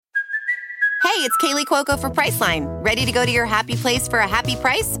Hey, it's Kaylee Cuoco for Priceline. Ready to go to your happy place for a happy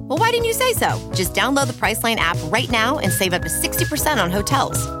price? Well, why didn't you say so? Just download the Priceline app right now and save up to 60% on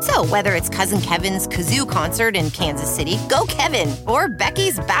hotels. So whether it's Cousin Kevin's Kazoo Concert in Kansas City, go Kevin, or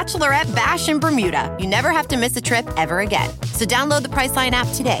Becky's Bachelorette Bash in Bermuda, you never have to miss a trip ever again. So download the Priceline app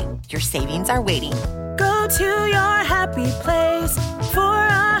today. Your savings are waiting. Go to your happy place for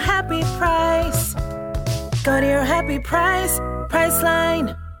a happy price. Go to your happy price,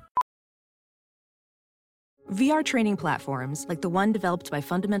 Priceline. VR training platforms, like the one developed by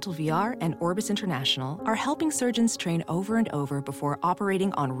Fundamental VR and Orbis International, are helping surgeons train over and over before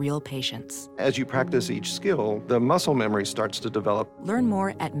operating on real patients. As you practice each skill, the muscle memory starts to develop. Learn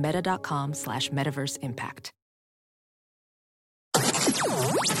more at meta.com/metaverseimpact. I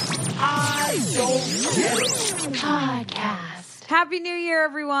Don't Get It podcast. Happy New Year,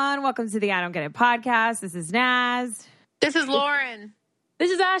 everyone. Welcome to the I Don't Get It podcast. This is Naz. This is Lauren. This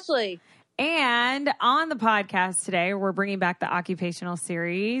is Ashley. And on the podcast today, we're bringing back the Occupational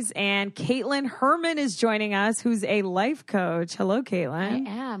series. And Caitlin Herman is joining us, who's a life coach. Hello, Caitlin. I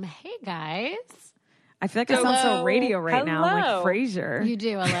am. Hey, guys. I feel like I sound so radio right now. I'm like Frasier. You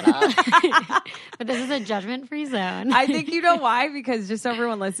do a little. But this is a judgment-free zone. I think you know why? Because just so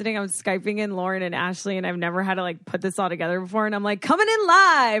everyone listening, I'm Skyping in Lauren and Ashley, and I've never had to like put this all together before. And I'm like, coming in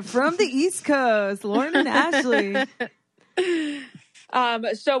live from the East Coast, Lauren and Ashley.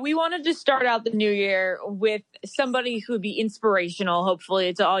 So we wanted to start out the new year with somebody who would be inspirational,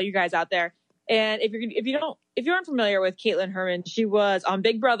 hopefully, to all you guys out there. And if you aren't familiar with Caitlin Herman, she was on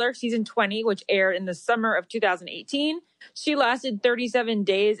Big Brother season 20, which aired in the summer of 2018. She lasted 37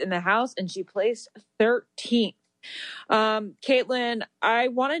 days in the house and she placed 13th. Caitlin, I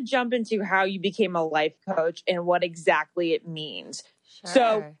want to jump into how you became a life coach and what exactly it means. Sure.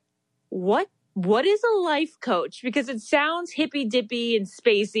 So what is a life coach? Because it sounds hippy dippy and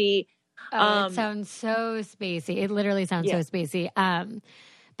spacey. It sounds so spacey. It literally sounds so spacey.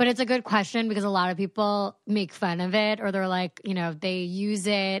 But it's a good question because a lot of people make fun of it, or they're like, they use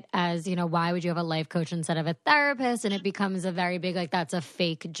it as, why would you have a life coach instead of a therapist? And it becomes a very big, that's a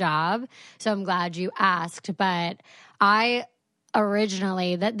fake job. So I'm glad you asked. But I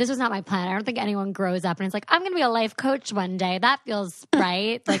originally, this was not my plan. I don't think anyone grows up and it's like, I'm going to be a life coach one day. That feels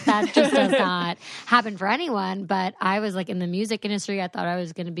right. That just does not happen for anyone. But I was in the music industry. I thought I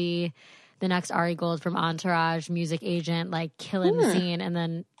was going to be the next Ari Gold from Entourage, music agent, killing the scene. And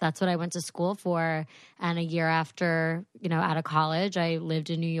then that's what I went to school for. And a year after, out of college, I lived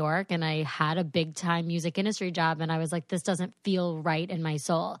in New York and I had a big time music industry job. And I was like, this doesn't feel right in my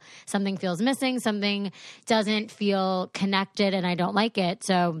soul. Something feels missing. Something doesn't feel connected and I don't like it.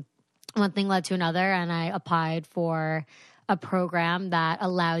 So one thing led to another and I applied for a program that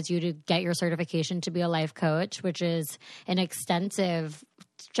allows you to get your certification to be a life coach, which is an extensive,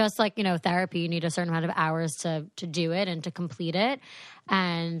 just like, therapy, you need a certain amount of hours to do it and to complete it.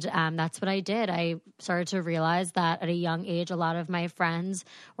 And that's what I did. I started to realize that at a young age, a lot of my friends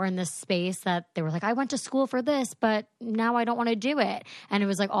were in this space that they were like, I went to school for this, but now I don't want to do it. And it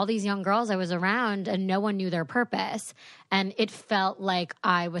was all these young girls I was around and no one knew their purpose. And it felt like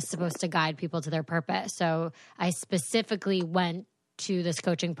I was supposed to guide people to their purpose. So I specifically went to this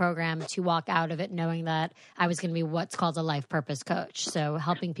coaching program to walk out of it knowing that I was going to be what's called a life purpose coach. So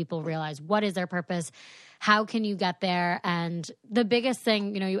helping people realize what is their purpose, how can you get there? And the biggest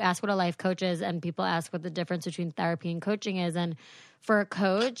thing, you ask what a life coach is and people ask what the difference between therapy and coaching is. And for a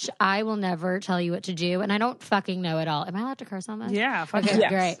coach, I will never tell you what to do. And I don't fucking know it all. Am I allowed to curse on this? Yeah. Okay,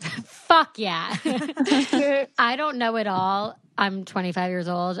 yes. Great. Fuck yeah. I don't know it all. I'm 25 years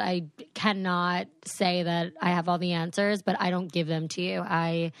old. I cannot say that I have all the answers, but I don't give them to you.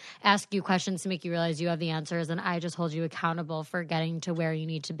 I ask you questions to make you realize you have the answers, and I just hold you accountable for getting to where you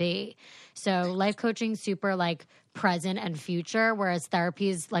need to be. So life coaching, super present and future, whereas therapy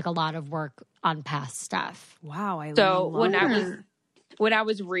is a lot of work on past stuff. Wow. When I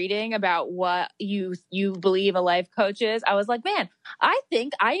was reading about what you believe a life coach is, I was like, man, I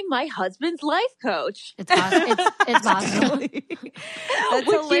think I am my husband's life coach. It's possible. That's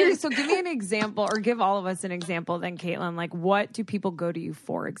hilarious. So give me an example, or give all of us an example then, Caitlin. What do people go to you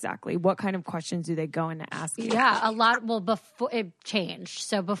for exactly? What kind of questions do they go in to ask you? Yeah, a lot. Well, before it changed.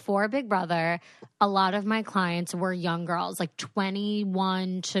 So before Big Brother, a lot of my clients were young girls,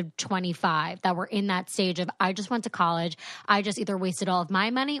 21 to 25, that were in that stage of, I just went to college. I just either wasted all of my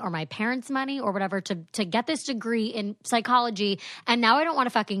money or my parents' money or whatever to get this degree in psychology, and now I don't want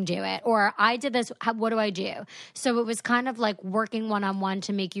to fucking do it. Or I did this, what do I do? So it was kind of working one-on-one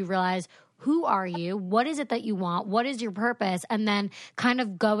to make you realize, who are you? What is it that you want? What is your purpose? And then kind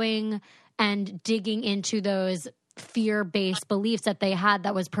of going and digging into those fear-based beliefs that they had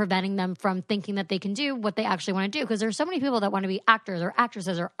that was preventing them from thinking that they can do what they actually want to do. Because there's so many people that want to be actors or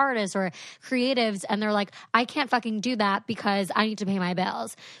actresses or artists or creatives, and they're like, I can't fucking do that because I need to pay my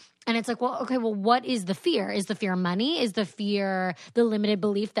bills. And it's like, well, okay, well, what is the fear? Is the fear money? Is the fear the limited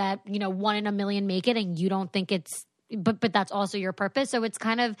belief that, 1 in a million make it and you don't think it's, but that's also your purpose? So it's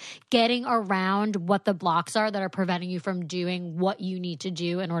kind of getting around what the blocks are that are preventing you from doing what you need to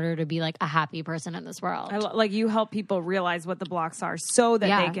do in order to be like a happy person in this world. Like you help people realize what the blocks are so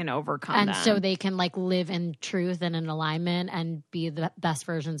that they can overcome them. So they can like live in truth and in alignment and be the best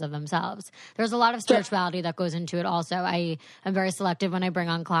versions of themselves. There's a lot of spirituality that goes into it also. I am very selective when I bring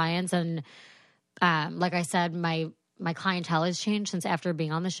on clients. And like I said, my clientele has changed since after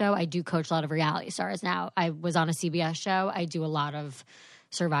being on the show. I do coach a lot of reality stars now. I was on a CBS show. I do a lot of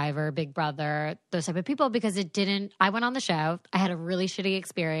Survivor, Big Brother, those type of people because I went on the show. I had a really shitty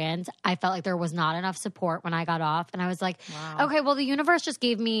experience. I felt like there was not enough support when I got off. And I was like, okay, well, the universe just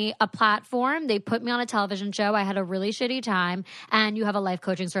gave me a platform. They put me on a television show. I had a really shitty time. And you have a life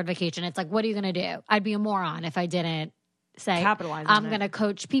coaching certification. It's like, what are you going to do? I'd be a moron if I didn't say, I'm going to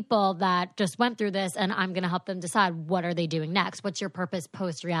coach people that just went through this and I'm going to help them decide what are they doing next. What's your purpose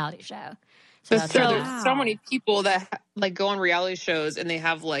post reality show? So there's so many people that like go on reality shows and they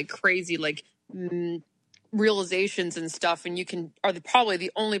have like crazy like realizations and stuff, and probably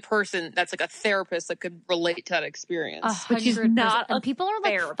the only person that's like a therapist that could relate to that experience. Which is not and people are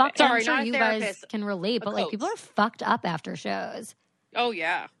like therapist. fucked. Sorry, I'm sure not a you therapist, guys can relate, but like people are fucked up after shows. Oh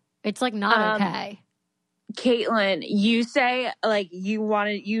yeah, it's like not okay. Caitlin, you say like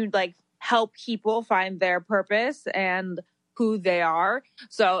you like help people find their purpose and who they are.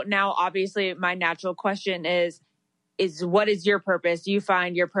 So now obviously my natural question is what is your purpose? Do you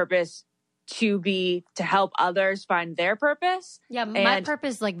find your purpose to help others find their purpose? Yeah, my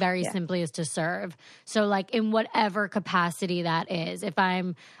purpose like very simply is to serve. So like in whatever capacity that is. If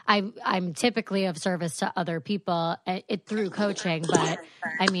I'm typically of service to other people through coaching, but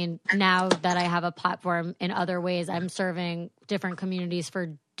I mean now that I have a platform in other ways, I'm serving different communities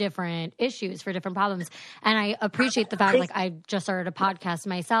for different issues, for different problems. And I appreciate the fact, like I just started a podcast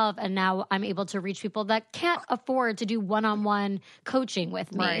myself and now I'm able to reach people that can't afford to do one-on-one coaching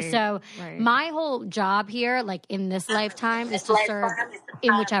with me. So my whole job here, like in this lifetime, is to serve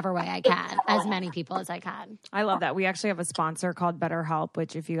in whichever way I can, as many people as I can. I love that. We actually have a sponsor called BetterHelp,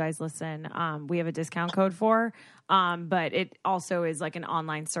 which if you guys listen, we have a discount code for. But it also is like an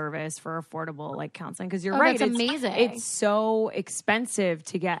online service for affordable like counseling. Because you're right, that's amazing. It's so expensive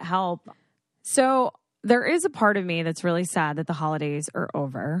to get help. So there is a part of me that's really sad that the holidays are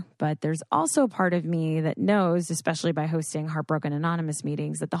over. But there's also a part of me that knows, especially by hosting Heartbroken Anonymous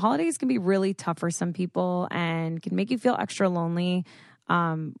meetings, that the holidays can be really tough for some people and can make you feel extra lonely.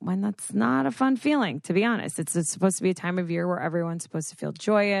 When that's not a fun feeling, to be honest. It's supposed to be a time of year where everyone's supposed to feel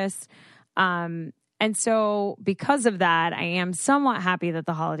joyous. And so because of that, I am somewhat happy that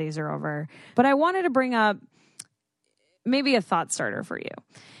the holidays are over. But I wanted to bring up maybe a thought starter for you.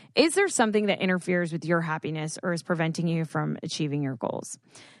 Is there something that interferes with your happiness or is preventing you from achieving your goals?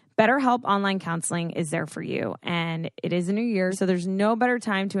 BetterHelp Online Counseling is there for you. And it is a new year, so there's no better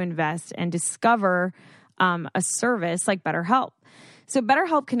time to invest and discover a service like BetterHelp. So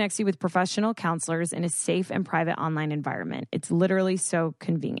BetterHelp connects you with professional counselors in a safe and private online environment. It's literally so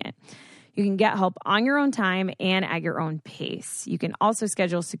convenient. You can get help on your own time and at your own pace. You can also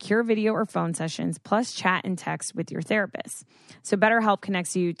schedule secure video or phone sessions, plus chat and text with your therapist. So BetterHelp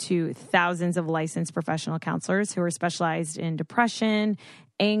connects you to thousands of licensed professional counselors who are specialized in depression,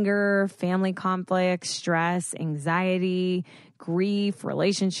 anger, family conflict, stress, anxiety, grief,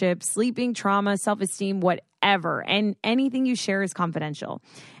 relationships, sleeping, trauma, self-esteem, whatever. And anything you share is confidential.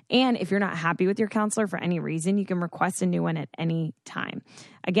 And if you're not happy with your counselor for any reason, you can request a new one at any time.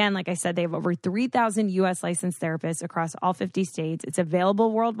 Again, like I said, they have over 3,000 U.S. licensed therapists across all 50 states. It's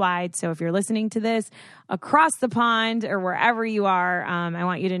available worldwide. So if you're listening to this across the pond or wherever you are, I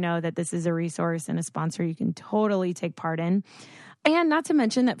want you to know that this is a resource and a sponsor you can totally take part in. And not to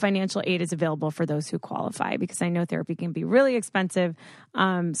mention that financial aid is available for those who qualify, because I know therapy can be really expensive.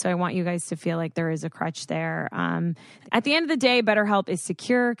 So I want you guys to feel like there is a crutch there. At the end of the day, BetterHelp is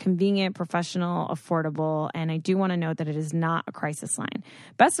secure, convenient, professional, affordable. And I do want to note that it is not a crisis line.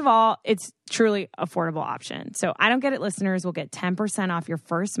 Best of all, it's truly affordable option. So I Don't Get It listeners will get 10% off your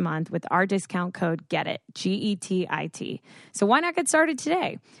first month with our discount code GETIT, GETIT. So why not get started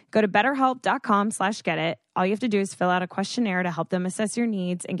today? Go to betterhelp.com/getit. All you have to do is fill out a questionnaire to help them assess your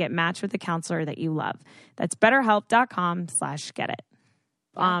needs and get matched with a counselor that you love. That's betterhelp.com/getit.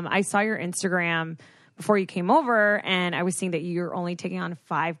 I saw your Instagram before you came over, and I was seeing that you're only taking on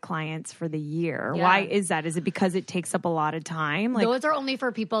 5 clients for the year. Yeah. Why is that? Is it because it takes up a lot of time? Like, those are only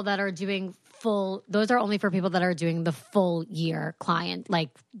for people that are doing the full year client, like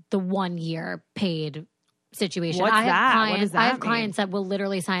the 1 year paid situation. What's that? What does that I have mean? clients that will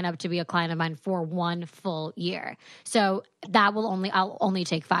literally sign up to be a client of mine for 1 full year. So that I'll only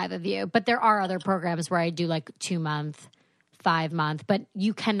take 5 of you. But there are other programs where I do like 2 month, 5 month, but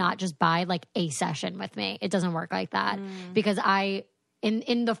you cannot just buy like a session with me. It doesn't work like that because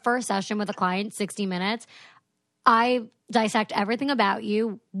in the first session with a client, 60 minutes, I dissect everything about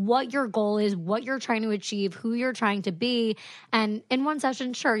you, what your goal is, what you're trying to achieve, who you're trying to be. And in one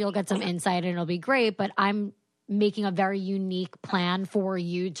session, sure, you'll get some insight and it'll be great, but I'm making a very unique plan for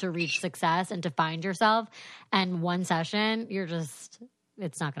you to reach success and to find yourself. And one session,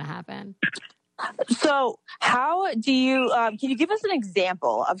 it's not going to happen. So how do you, can you give us an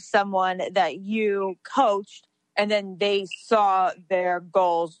example of someone that you coached and then they saw their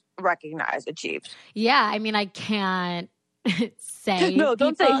goals recognized, achieved? Yeah. I mean, I can't say. No,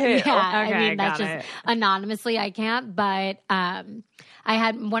 don't say who. Yeah. Okay, I mean, that's got just it. anonymously, I can't. But I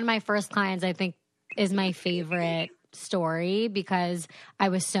had one of my first clients, I think, is my favorite story because I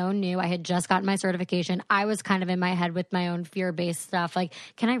was so new. I had just gotten my certification. I was kind of in my head with my own fear-based stuff. Like,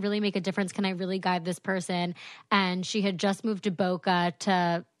 can I really make a difference? Can I really guide this person? And she had just moved to Boca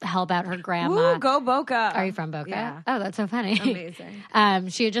to help out her grandma. Ooh, go Boca. Are you from Boca? Yeah. Oh, that's so funny. Amazing.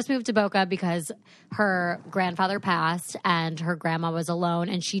 She had just moved to Boca because her grandfather passed and her grandma was alone,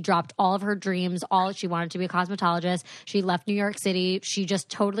 and she dropped all of her dreams. She wanted to be a cosmetologist. She left New York City. She just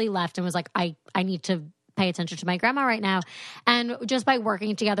totally left and was like, I need to pay attention to my grandma right now. And just by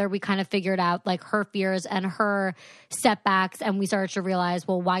working together, we kind of figured out like her fears and her setbacks. And we started to realize,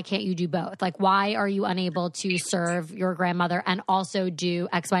 well, why can't you do both? Like, why are you unable to serve your grandmother and also do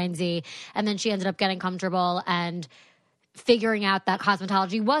X, Y, and Z? And then she ended up getting comfortable and figuring out that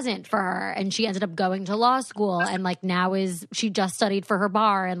cosmetology wasn't for her. And she ended up going to law school and like now she just studied for her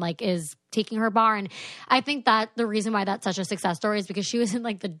bar and like is taking her bar. And I think that the reason why that's such a success story is because she was in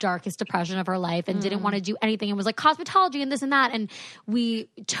like the darkest depression of her life and didn't want to do anything and was like cosmetology and this and that. And we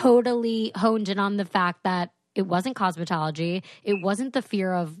totally honed in on the fact that it wasn't cosmetology. It wasn't the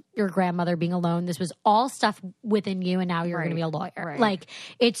fear of your grandmother being alone. This was all stuff within you. And now you're going to be a lawyer. Right. Like,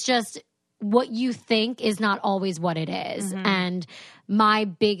 it's just what you think is not always what it is. And my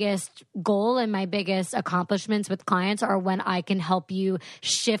biggest goal and my biggest accomplishments with clients are when I can help you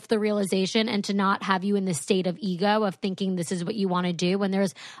shift the realization and to not have you in the state of ego of thinking this is what you want to do when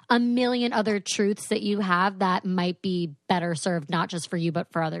there's a million other truths that you have that might be better served not just for you but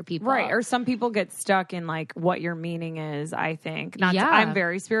for other people. Right. Or some people get stuck in like what your meaning is, I think. I'm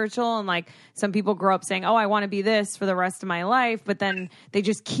very spiritual and like some people grow up saying, oh, I want to be this for the rest of my life, but then they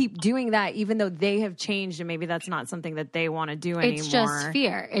just keep doing that even though they have changed and maybe that's not something that they want to do anymore. It's just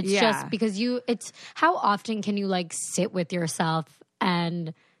fear. It's just because how often can you like sit with yourself?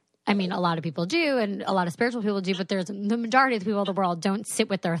 And I mean, a lot of people do and a lot of spiritual people do, but there's the majority of the people in the world don't sit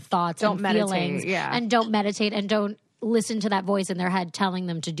with their thoughts and feelings and don't meditate and don't listen to that voice in their head telling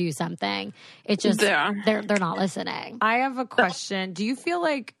them to do something. It's just, they're not listening. I have a question. Do you feel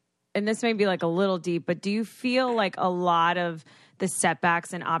like, and this may be like a little deep, but do you feel like a lot of the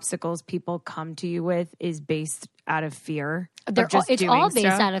setbacks and obstacles people come to you with is based out of fear? It's all based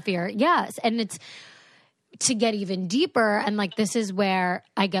out of fear. Yes. And it's to get even deeper. And like, this is where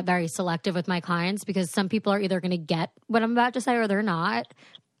I get very selective with my clients because some people are either going to get what I'm about to say or they're not.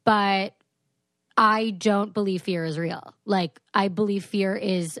 But I don't believe fear is real. Like, I believe fear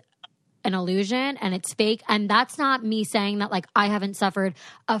is an illusion and it's fake. And that's not me saying that like I haven't suffered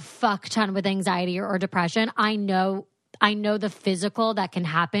a fuck ton with anxiety or depression. I know the physical that can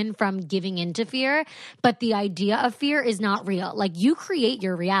happen from giving into fear, but the idea of fear is not real. Like, you create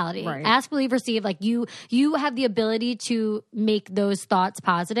your reality. Right. Ask, believe, receive. Like, you have the ability to make those thoughts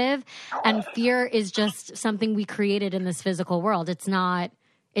positive, and fear is just something we created in this physical world. It's not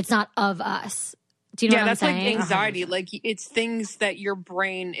of us. Do you know what I'm saying? Yeah, that's like anxiety. Like, it's things that your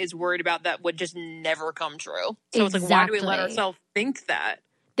brain is worried about that would just never come true. So it's like, why do we let ourselves think that?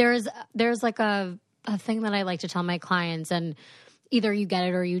 There's like a thing that I like to tell my clients, and either you get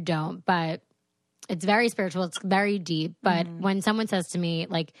it or you don't, but it's very spiritual. It's very deep. But when someone says to me,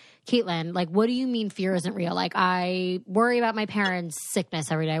 like, Caitlin, like, what do you mean fear isn't real? Like, I worry about my parents'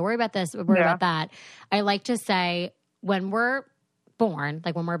 sickness every day. I worry about this, I worry about that. I like to say, when we're born,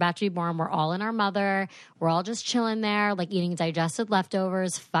 like when we're about to be born, we're all in our mother. We're all just chilling there, like eating digested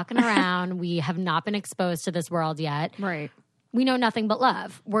leftovers, fucking around. We have not been exposed to this world yet. Right. We know nothing but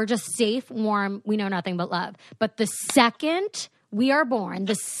love. We're just safe, warm. We know nothing but love. But the second we are born,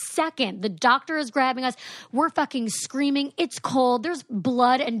 the second the doctor is grabbing us, we're fucking screaming. It's cold. There's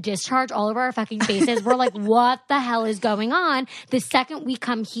blood and discharge all over our fucking faces. We're like, what the hell is going on? The second we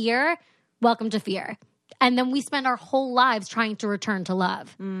come here, welcome to fear. And then we spend our whole lives trying to return to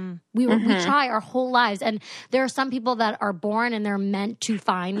love. We try our whole lives. And there are some people that are born and they're meant to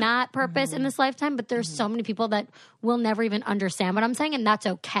find that purpose in this lifetime. But there's so many people that will never even understand what I'm saying. And that's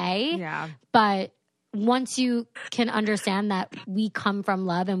okay. Yeah. But once you can understand that we come from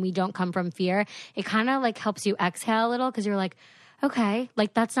love and we don't come from fear, it kind of like helps you exhale a little because you're like, okay,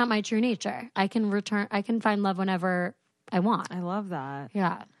 like that's not my true nature. I can find love whenever I want. I love that.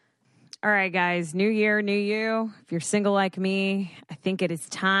 Yeah. All right, guys, new year, new you. If you're single like me, I think it is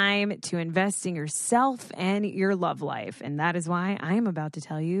time to invest in yourself and your love life. And that is why I am about to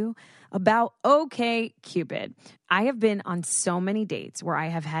tell you about OkCupid. I have been on so many dates where I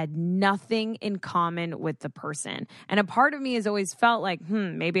have had nothing in common with the person. And a part of me has always felt like,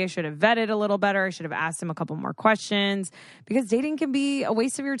 maybe I should have vetted a little better. I should have asked him a couple more questions because dating can be a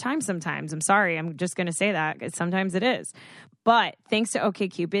waste of your time sometimes. I'm sorry. I'm just going to say that. Sometimes it is. But thanks to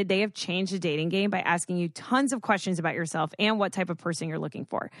OkCupid, they have changed the dating game by asking you tons of questions about yourself and what type of person you're looking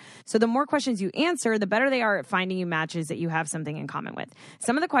for. So the more questions you answer, the better they are at finding you matches that you have something in common with.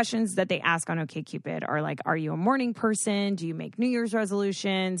 Some of the questions that they ask on OkCupid are like, are you a morning person? Do you make New Year's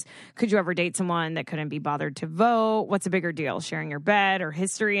resolutions? Could you ever date someone that couldn't be bothered to vote? What's a bigger deal, sharing your bed or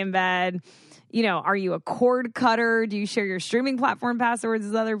history in bed? You know, are you a cord cutter? Do you share your streaming platform passwords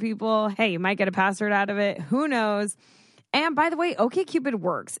with other people? Hey, you might get a password out of it. Who knows? And by the way, OkCupid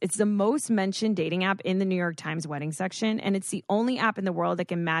works. It's the most mentioned dating app in the New York Times wedding section, and it's the only app in the world that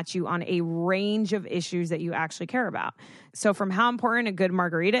can match you on a range of issues that you actually care about. So from how important a good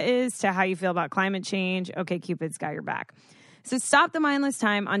margarita is to how you feel about climate change, OkCupid's got your back. So stop the mindless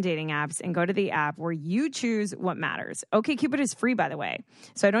time on dating apps and go to the app where you choose what matters. OkCupid is free, by the way.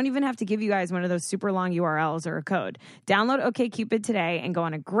 So I don't even have to give you guys one of those super long URLs or a code. Download OkCupid today and go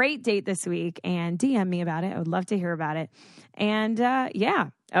on a great date this week and DM me about it. I would love to hear about it. And yeah,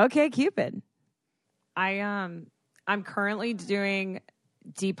 OkCupid. I'm currently doing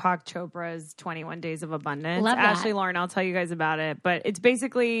Deepak Chopra's 21 Days of Abundance. Love that. Ashley Lauren, I'll tell you guys about it. But it's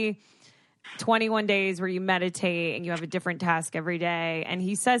basically 21 days where you meditate and you have a different task every day. And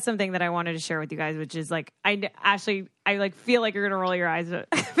he says something that I wanted to share with you guys, which is like, I like feel like you're going to roll your eyes, but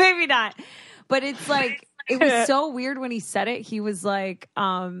maybe not. But it's like, it was so weird when he said it. He was like,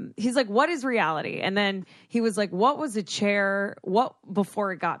 he's like, what is reality? And then he was like, what was a chair? What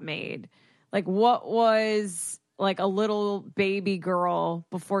before it got made? Like, what was like a little baby girl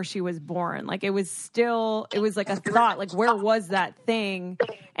before she was born? Like it was like a thought, like where was that thing?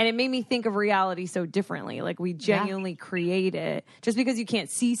 And it made me think of reality so differently. Like we genuinely create it. Just because you can't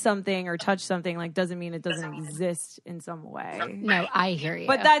see something or touch something, like doesn't mean it doesn't exist in some way. No, I hear you.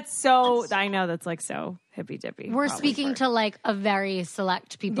 But I know that's like so hippy dippy. We're speaking to like a very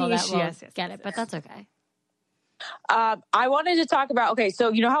select people that will get it, but that's okay. I wanted to talk about,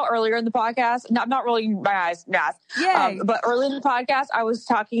 so you know how earlier in the podcast, I'm not rolling my eyes, but early in the podcast, I was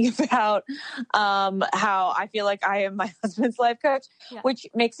talking about how I feel like I am my husband's life coach, which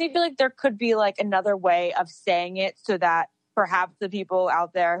makes me feel like there could be like another way of saying it so that perhaps the people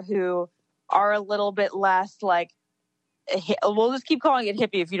out there who are a little bit less like, we'll just keep calling it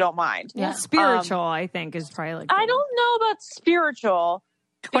hippie if you don't mind. Yeah, spiritual, I think is probably like. I don't know about spiritual.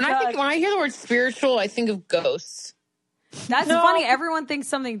 When I hear the word spiritual, I think of ghosts. That's funny. Everyone thinks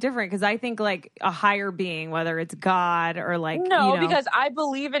something different because I think like a higher being, whether it's God or like because I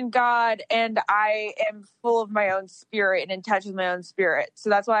believe in God and I am full of my own spirit and in touch with my own spirit. So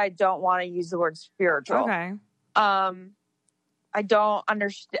that's why I don't want to use the word spiritual. Okay. I don't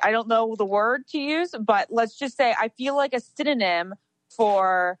understand. I don't know the word to use, but let's just say I feel like a synonym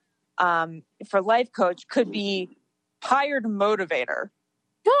for life coach could be hired motivator.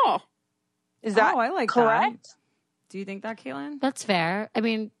 Oh, is that I like correct? That. Do you think that, Caitlin? That's fair. I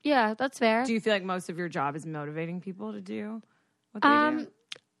mean, yeah, that's fair. Do you feel like most of your job is motivating people to do what they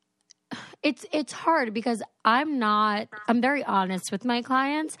do? It's hard because I'm very honest with my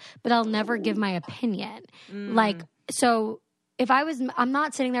clients, but I'll never give my opinion. Like, so if I'm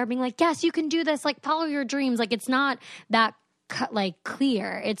not sitting there being like, yes, you can do this, like follow your dreams. Like it's not that like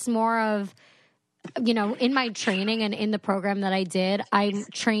clear. It's more of, in my training and in the program that I did, I'm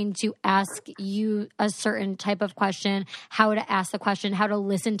trained to ask you a certain type of question, how to ask the question, how to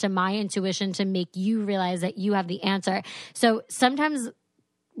listen to my intuition to make you realize that you have the answer. So sometimes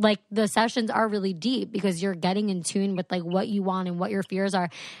like the sessions are really deep because you're getting in tune with like what you want and what your fears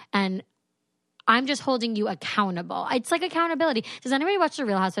are. And I'm just holding you accountable. It's like accountability. Does anybody watch The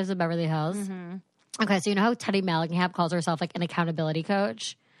Real Housewives of Beverly Hills? Mm-hmm. Okay, so you know how Teddy Mellencamp calls herself like an accountability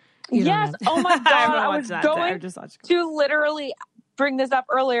coach? Yes. Oh my God. I was going to literally bring this up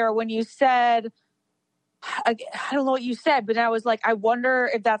earlier when you said, I don't know what you said, but I was like, I wonder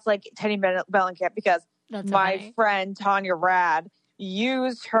if that's like Teddy Mellencamp, because my friend Tanya Rad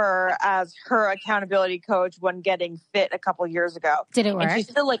used her as her accountability coach when getting fit a couple years ago. Did it work? And she's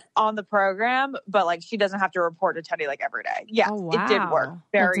still like on the program, but like she doesn't have to report to Teddy like every day. Yes, it did work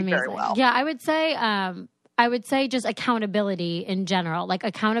very well. Yeah, I would say just accountability in general, like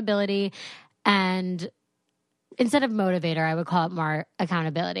accountability, and instead of motivator, I would call it more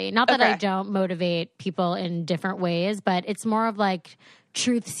accountability. Not that I don't motivate people in different ways, but it's more of like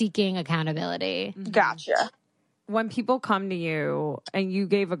truth-seeking accountability. Gotcha. When people come to you, and you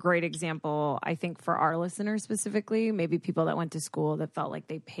gave a great example, I think for our listeners specifically, maybe people that went to school that felt like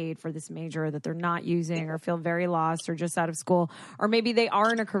they paid for this major that they're not using, or feel very lost, or just out of school, or maybe they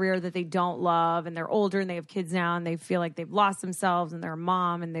are in a career that they don't love and they're older and they have kids now and they feel like they've lost themselves and they're a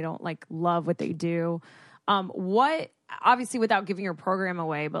mom and they don't like love what they do. What, obviously without giving your program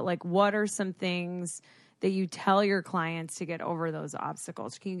away, but like what are some things that you tell your clients to get over those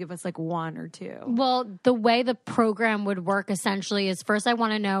obstacles? Can you give us like one or two? Well, the way the program would work essentially is, first I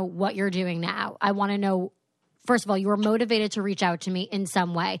want to know what you're doing now. I want to know, first of all, you were motivated to reach out to me in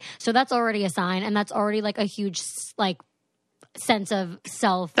some way. So that's already a sign, and that's already like a huge like sense of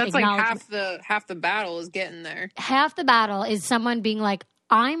self. That's like half the battle is getting there. Half the battle is someone being like,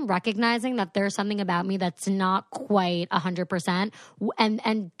 I'm recognizing that there's something about me that's not quite 100%.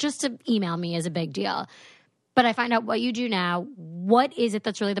 And just to email me is a big deal. But I find out what you do now. What is it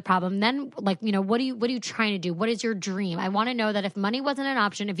that's really the problem? Then, like, you know, what are you trying to do? What is your dream? I want to know that if money wasn't an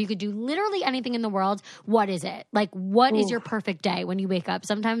option, if you could do literally anything in the world, what is it? Like, what is your perfect day when you wake up?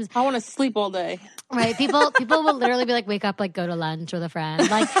 Sometimes I want to sleep all day. Right? People will literally be like, wake up, like, go to lunch with a friend,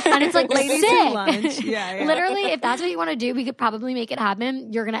 like, and it's like, ladies sick. Lunch. Yeah. Literally, if that's what you want to do, we could probably make it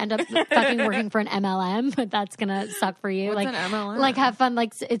happen. You're gonna end up fucking working for an MLM, but that's gonna suck for you. What's like, an MLM? Like, have fun.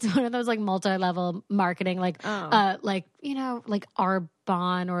 Like, it's one of those like multi-level marketing, like, like, you know, like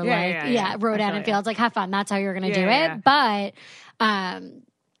Arbonne or Rodan and Fields. Like, have fun. That's how you're gonna do it. But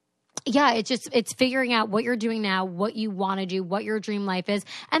yeah, it's figuring out what you're doing now, what you want to do, what your dream life is,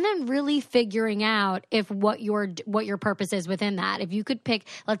 and then really figuring out if what your purpose is within that. If you could pick,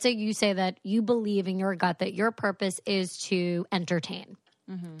 let's say you say that you believe in your gut that your purpose is to entertain.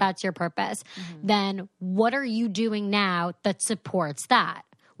 Mm-hmm. That's your purpose. Mm-hmm. Then what are you doing now that supports that?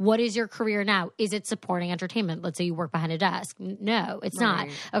 What is your career now? Is it supporting entertainment? Let's say you work behind a desk. No, it's not.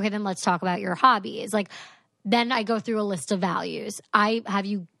 Okay, then let's talk about your hobbies. Like, then I go through a list of values. I have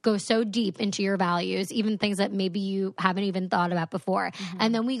you go so deep into your values, even things that maybe you haven't even thought about before. Mm-hmm.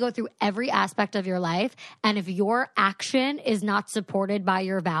 And then we go through every aspect of your life. And if your action is not supported by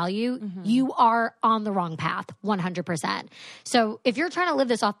your value, you are on the wrong path, 100%. So if you're trying to live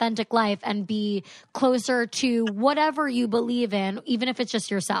this authentic life and be closer to whatever you believe in, even if it's just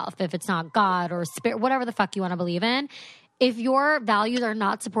yourself, if it's not God or spirit, whatever the fuck you want to believe in, if your values are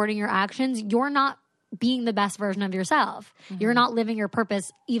not supporting your actions, you're not being the best version of yourself. Mm-hmm. You're not living your purpose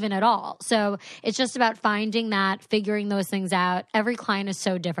even at all. So it's just about finding that, figuring those things out. Every client is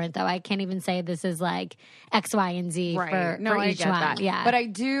so different, though. I can't even say this is like X, Y, and Z for each one. That. Yeah. But I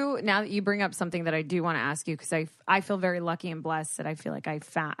do, now that you bring up something that I do want to ask you, because I feel very lucky and blessed that I feel like I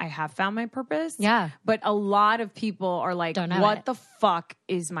have found my purpose. Yeah. But a lot of people are like, what the fuck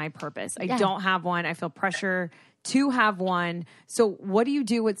is my purpose? I don't have one. I feel pressure to have one. So what do you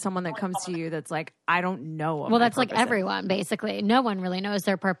do with someone that comes to you that's like, I don't know what that's like everyone, basically. No one really knows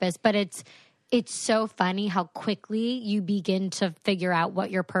their purpose, but it's so funny how quickly you begin to figure out what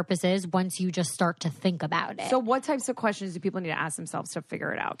your purpose is once you just start to think about it. So what types of questions do people need to ask themselves to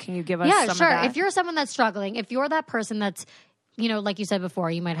figure it out? Can you give us some of that? If you're someone that's struggling, if you're that person that's, you know, like you said before,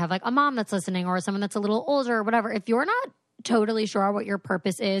 you might have like a mom that's listening or someone that's a little older or whatever. If you're not totally sure what your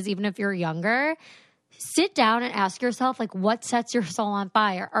purpose is, even if you're younger, sit down and ask yourself, like, what sets your soul on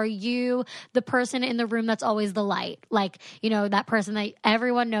fire? Are you the person in the room that's always the light? Like, you know, that person that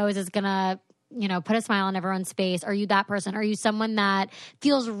everyone knows is going to, you know, put a smile on everyone's face? Are you that person? Are you someone that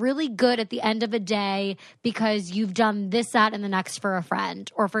feels really good at the end of a day because you've done this, that, and the next for a friend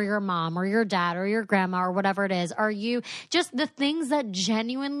or for your mom or your dad or your grandma or whatever it is? Are you just the things that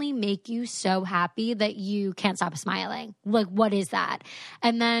genuinely make you so happy that you can't stop smiling? Like, what is that?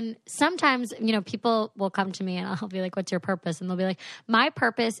 And then sometimes, you know, people will come to me and I'll be like, what's your purpose? And they'll be like, my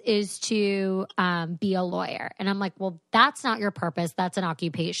purpose is to be a lawyer. And I'm like, well, that's not your purpose. That's an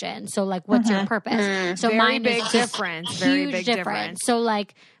occupation. So like, what's your your purpose. So very mine big is difference. Very huge big difference. So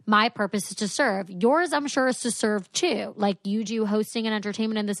like my purpose is to serve. Yours, I'm sure, is to serve too. Like you do hosting and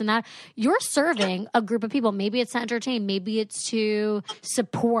entertainment and this and that. You're serving a group of people. Maybe it's to entertain. Maybe it's to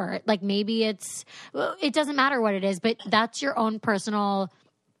support. Like maybe it doesn't matter what it is, but that's your own personal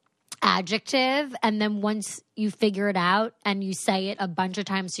adjective. And then once you figure it out and you say it a bunch of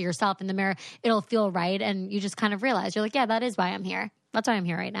times to yourself in the mirror, it'll feel right. And you just kind of realize you're like, yeah, that is why I'm here. That's why I'm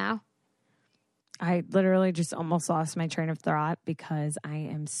here right now. I literally just almost lost my train of thought because I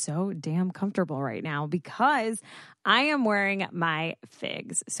am so damn comfortable right now because I am wearing my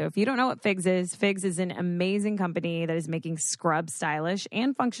Figs. So if you don't know what Figs is an amazing company that is making scrubs stylish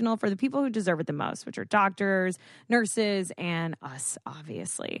and functional for the people who deserve it the most, which are doctors, nurses, and us,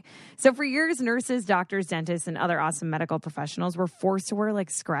 obviously. So for years, nurses, doctors, dentists, and other awesome medical professionals were forced to wear like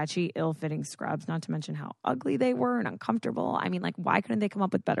scratchy, ill-fitting scrubs, not to mention how ugly they were and uncomfortable. I mean, like, why couldn't they come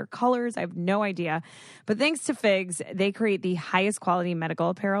up with better colors? I have no idea. But thanks to Figs, they create the highest quality medical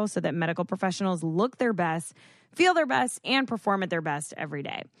apparel so that medical professionals look their best, feel their best, and perform at their best every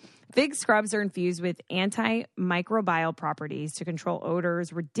day. Figs scrubs are infused with antimicrobial properties to control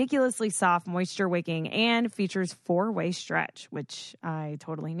odors, ridiculously soft, moisture-wicking, and features 4-way stretch, which I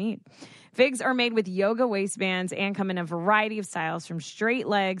totally need. Figs are made with yoga waistbands and come in a variety of styles from straight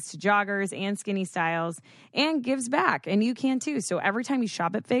legs to joggers and skinny styles and gives back. And you can too. So every time you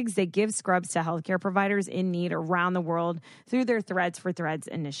shop at Figs, they give scrubs to healthcare providers in need around the world through their Threads for Threads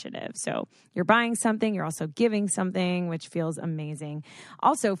initiative. So you're buying something, you're also giving something, which feels amazing.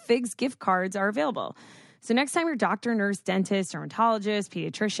 Also, Figs gift cards are available. So next time your doctor, nurse, dentist, dermatologist,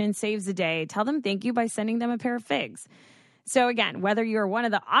 pediatrician saves the day, tell them thank you by sending them a pair of Figs. So again, whether you're one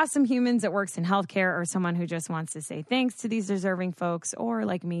of the awesome humans that works in healthcare or someone who just wants to say thanks to these deserving folks, or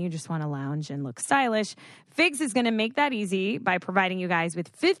like me, you just want to lounge and look stylish, Figs is going to make that easy by providing you guys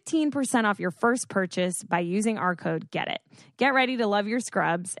with 15% off your first purchase by using our code GETIT. Get ready to love your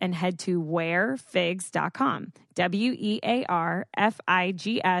scrubs and head to wearfigs.com,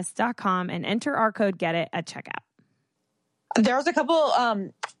 WEARFIGS.com, and enter our code GETIT at checkout. There's a couple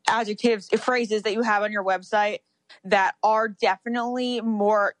adjectives, phrases that you have on your website that are definitely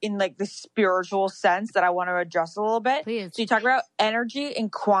more in like the spiritual sense that I want to address a little bit. Please. So you talk about energy and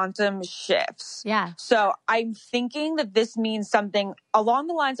quantum shifts. Yeah. So I'm thinking that this means something along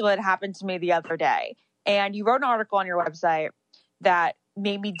the lines of what happened to me the other day. And you wrote an article on your website that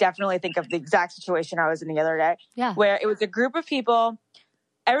made me definitely think of the exact situation I was in the other day. Yeah. Where it was a group of people,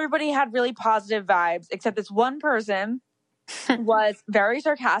 everybody had really positive vibes, except this one person was very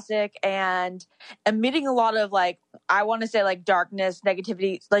sarcastic and emitting a lot of like, I want to say like darkness,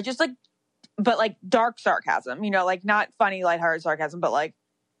 negativity, like just like, but like dark sarcasm, you know, like not funny, lighthearted sarcasm, but like,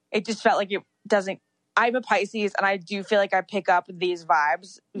 it just felt like it doesn't, I'm a Pisces and I do feel like I pick up these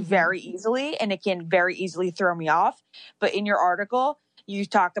vibes very easily and it can very easily throw me off. But in your article, you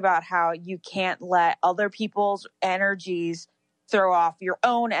talk about how you can't let other people's energies throw off your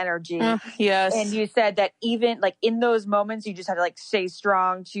own energy. Yes. And you said that even like in those moments, you just have to like stay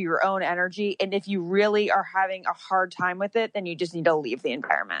strong to your own energy. And if you really are having a hard time with it, then you just need to leave the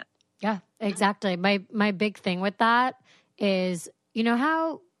environment. Yeah, exactly. My big thing with that is, you know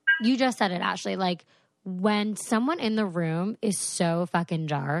how you just said it, Ashley, like when someone in the room is so fucking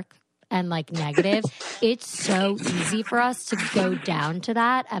dark and like negative, it's so easy for us to go down to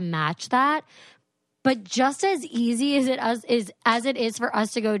that and match that. But just as easy as it is for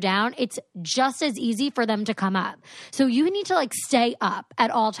us to go down, it's just as easy for them to come up. So you need to like stay up at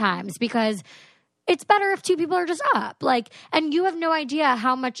all times because it's better if two people are just up. Like, and you have no idea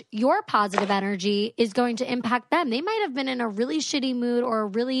how much your positive energy is going to impact them. They might have been in a really shitty mood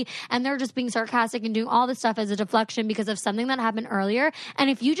and they're just being sarcastic and doing all this stuff as a deflection because of something that happened earlier. And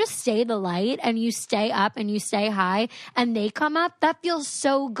if you just stay the light and you stay up and you stay high and they come up, that feels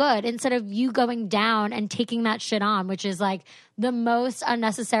so good instead of you going down and taking that shit on, which is like the most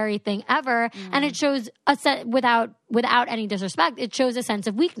unnecessary thing ever. And it shows without any disrespect, it shows a sense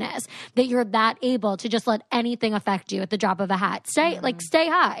of weakness that you're that able to just let anything affect you at the drop of a hat. Stay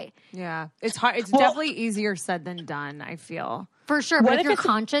high. Yeah. It's hard. It's definitely easier said than done, I feel. For sure. But if you're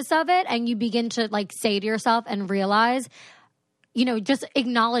conscious of it and you begin to like say to yourself and realize, you know, just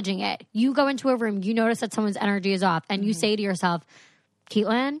acknowledging it. You go into a room, you notice that someone's energy is off and you say to yourself,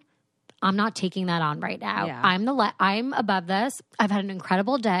 Caitlin, I'm not taking that on right now. Yeah. I'm above this. I've had an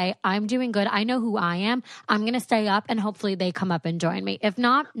incredible day. I'm doing good. I know who I am. I'm going to stay up and hopefully they come up and join me. If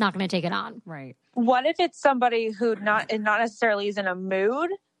not going to take it on. Right. What if it's somebody who not necessarily is in a mood,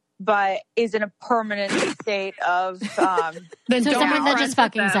 but is in a permanent state of so someone that just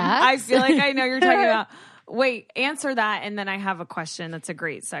fucking sucks? I feel like I know you're talking about. Wait, answer that and then I have a question. That's a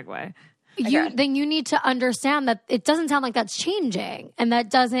great segue. then you need to understand that it doesn't sound like that's changing. And that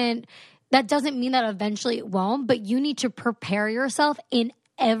doesn't mean that eventually it won't, but you need to prepare yourself in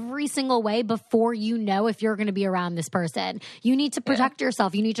every single way before you know if you're going to be around this person. You need to protect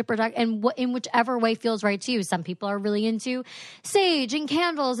yourself. You need to protect, and in whichever way feels right to you. Some people are really into sage and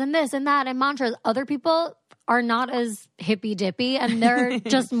candles and this and that and mantras. Other people are not as hippy dippy, and they're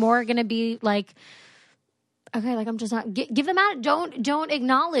just more going to be like, okay, like I'm just not give them out. Don't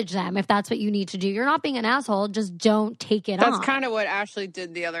acknowledge them if that's what you need to do. You're not being an asshole. Just don't take it on. That's kind of what Ashley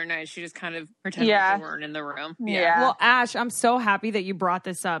did the other night. She just kind of pretended like they weren't in the room. Yeah. Well, Ash, I'm so happy that you brought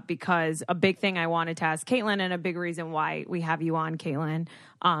this up because a big thing I wanted to ask Caitlin, and a big reason why we have you on, Caitlin,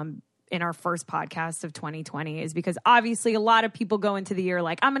 in our first podcast of 2020 is because obviously a lot of people go into the year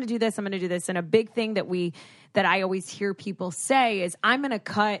like, I'm going to do this, I'm going to do this. And a big thing that I always hear people say is, I'm going to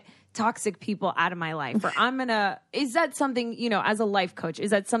cut toxic people out of my life, or is that something, as a life coach,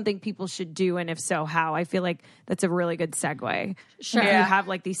 is that something people should do? And if so, how? I feel like that's a really good segue. Sure. If you have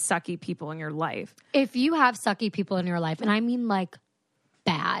like these sucky people in your life. If you have sucky people in your life, and I mean like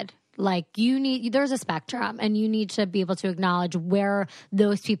bad, like there's a spectrum, and you need to be able to acknowledge where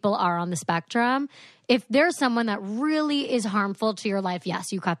those people are on the spectrum. If there's someone that really is harmful to your life,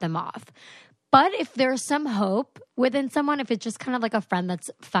 yes, you cut them off. But if there's some hope within someone, if it's just kind of like a friend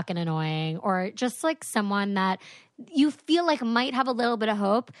that's fucking annoying, or just like someone that you feel like might have a little bit of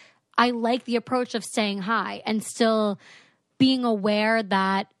hope, I like the approach of staying high and still being aware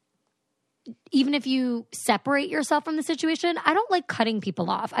that even if you separate yourself from the situation, I don't like cutting people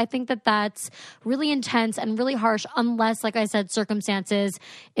off. I think that that's really intense and really harsh unless, like I said, circumstances,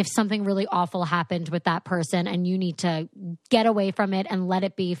 if something really awful happened with that person and you need to get away from it and let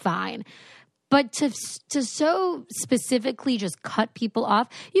it be, fine. But to so specifically just cut people off,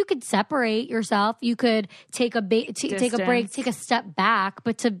 you could separate yourself. You could take a break, take a step back.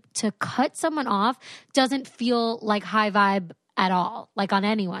 But to cut someone off doesn't feel like high vibe at all, like on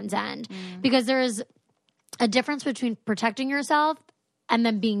anyone's end. Because there's a difference between protecting yourself and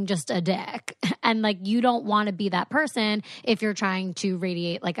then being just a dick. And like you don't want to be that person if you're trying to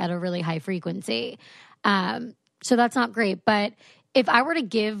radiate like at a really high frequency. So that's not great. But if I were to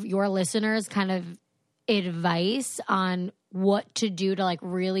give your listeners kind of advice on what to do to like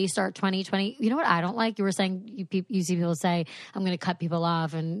really start 2020, you know what I don't like? You were saying you see people say, I'm going to cut people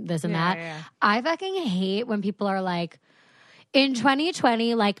off and this and that. Yeah. I fucking hate when people are like, in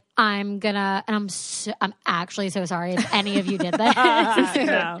 2020, like I'm actually so sorry if any of you did that.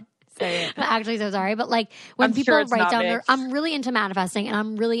 No. I'm actually so sorry. But like when people write down I'm really into manifesting, and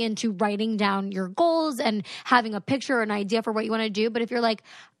I'm really into writing down your goals and having a picture or an idea for what you want to do. But if you're like,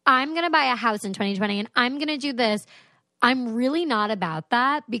 I'm going to buy a house in 2020 and I'm going to do this, I'm really not about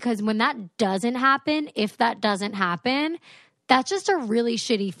that, because when that doesn't happen, if that doesn't happen, that's just a really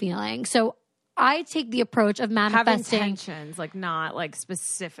shitty feeling. So I take the approach of manifesting. Have intentions, like not like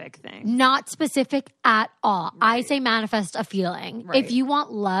specific things. Not specific at all. Right. I say manifest a feeling. Right. If you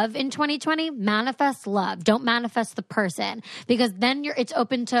want love in 2020, manifest love. Don't manifest the person, because then it's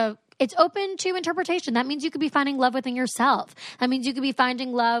open to interpretation. That means you could be finding love within yourself. That means you could be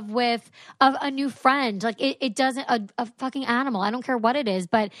finding love with a new friend. Like it doesn't, a fucking animal. I don't care what it is,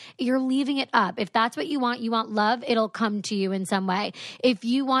 but you're leaving it up. If that's what you want love, it'll come to you in some way. If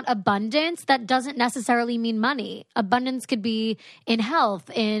you want abundance, that doesn't necessarily mean money. Abundance could be in health,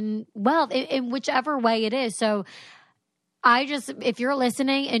 in wealth, in whichever way it is. So if you're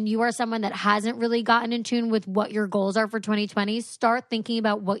listening and you are someone that hasn't really gotten in tune with what your goals are for 2020, start thinking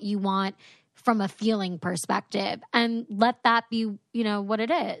about what you want from a feeling perspective and let that be, what it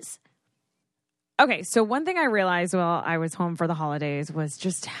is. Okay, so one thing I realized while I was home for the holidays was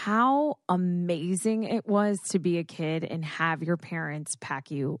just how amazing it was to be a kid and have your parents pack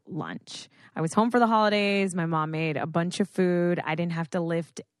you lunch. I was home for the holidays. My mom made a bunch of food. I didn't have to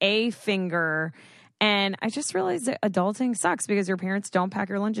lift a finger. And I just realized that adulting sucks because your parents don't pack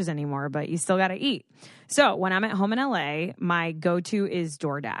your lunches anymore, but you still got to eat. So when I'm at home in LA, my go-to is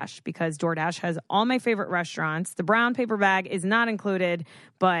DoorDash, because DoorDash has all my favorite restaurants. The brown paper bag is not included,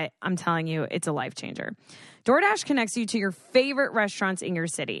 but I'm telling you, it's a life changer. DoorDash connects you to your favorite restaurants in your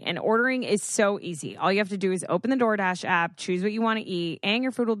city, and ordering is so easy. All you have to do is open the DoorDash app, choose what you want to eat, and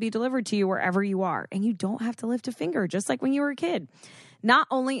your food will be delivered to you wherever you are. And you don't have to lift a finger, just like when you were a kid. Not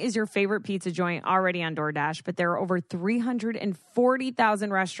only is your favorite pizza joint already on DoorDash, but there are over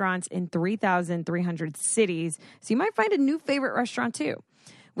 340,000 restaurants in 3,300 cities, so you might find a new favorite restaurant too.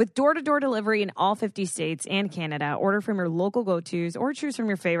 With door-to-door delivery in all 50 states and Canada, order from your local go-tos or choose from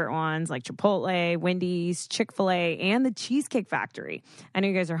your favorite ones like Chipotle, Wendy's, Chick-fil-A, and the Cheesecake Factory. I know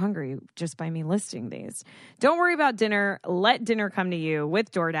you guys are hungry just by me listing these. Don't worry about dinner. Let dinner come to you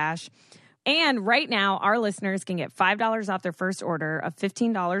with DoorDash. And right now, our listeners can get $5 off their first order of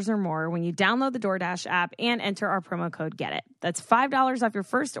 $15 or more when you download the DoorDash app and enter our promo code GET IT. That's $5 off your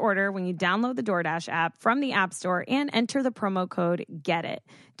first order when you download the DoorDash app from the App Store and enter the promo code GET IT.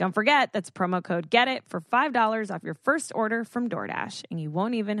 Don't forget, that's promo code GET IT for $5 off your first order from DoorDash, and you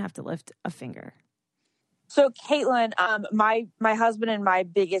won't even have to lift a finger. So, Caitlin, my husband and my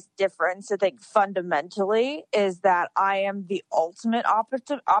biggest difference, I think, fundamentally, is that I am the ultimate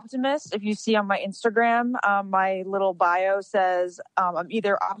optimist. If you see on my Instagram, my little bio says I'm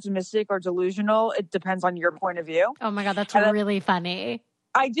either optimistic or delusional. It depends on your point of view. Oh my God, that's really funny.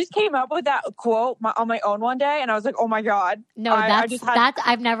 I just came up with that quote on my own one day, and I was like, "Oh my God!" No,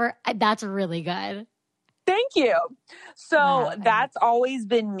 that's really good. Thank you. So that's always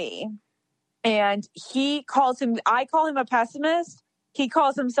been me. And I call him a pessimist. He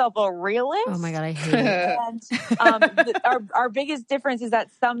calls himself a realist. Oh my God, I hate it. And our biggest difference is that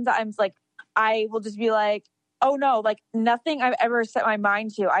sometimes, like, I will just be like, oh no, like nothing I've ever set my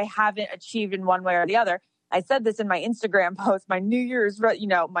mind to, I haven't achieved in one way or the other. I said this in my Instagram post, my New Year's,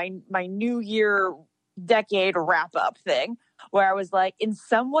 my New Year decade wrap up thing, where I was like, in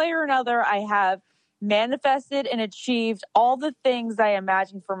some way or another, I have manifested and achieved all the things I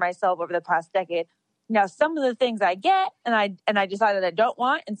imagined for myself over the past decade. Now, some of the things I get and I decided I don't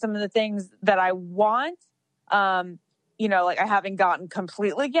want, and some of the things that I want, like I haven't gotten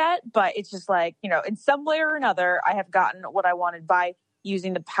completely yet, but it's just like, in some way or another, I have gotten what I wanted by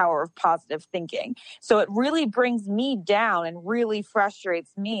using the power of positive thinking. So it really brings me down and really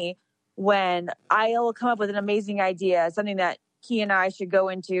frustrates me when I'll come up with an amazing idea, something that he and I should go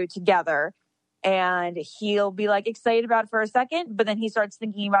into together. And he'll be like excited about it for a second, but then he starts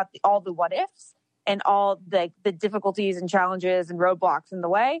thinking about all the what ifs and all the difficulties and challenges and roadblocks in the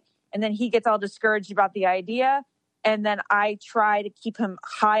way. And then he gets all discouraged about the idea. And then I try to keep him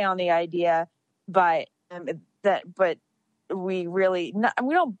high on the idea, but we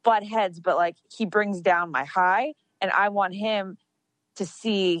don't butt heads, but like he brings down my high, and I want him to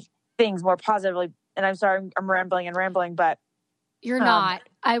see things more positively. And I'm sorry, I'm rambling, but you're not.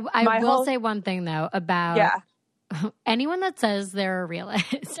 I will say one thing though about anyone that says they're a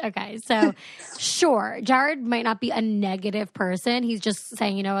realist. Okay, so sure, Jared might not be a negative person. He's just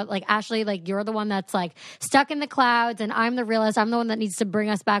saying, you know what, like Ashley, like you're the one that's like stuck in the clouds, and I'm the realist. I'm the one that needs to bring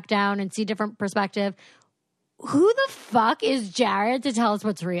us back down and see different perspective. Who the fuck is Jared to tell us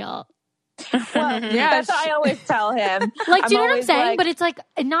what's real? Well, that's what I always tell him. Like, do you know what I'm saying? But it's like,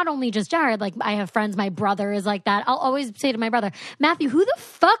 not only just Jared, like I have friends, my brother is like that. I'll always say to my brother, Matthew, who the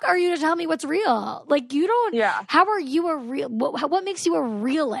fuck are you to tell me what's real? Like, you don't, how are you a real, what makes you a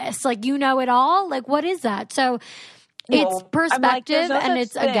realist? Like, you know it all? Like, what is that? So it's perspective, and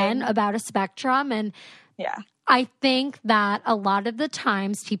it's again about a spectrum. And I think that a lot of the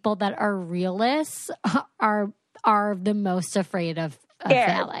times people that are realists are the most afraid of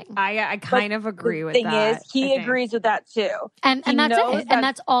failing. I kind of agree with that. The thing is, he agrees with that too. And that's it. And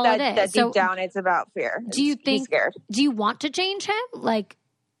that's all it is. That deep down, it's about fear. Do you think, he's scared. Do you want to change him? Like,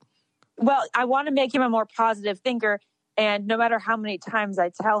 well, I want to make him a more positive thinker. And no matter how many times I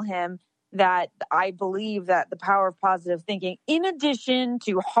tell him that I believe that the power of positive thinking, in addition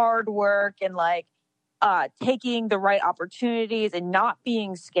to hard work and like taking the right opportunities and not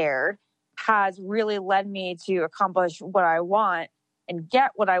being scared, has really led me to accomplish what I want and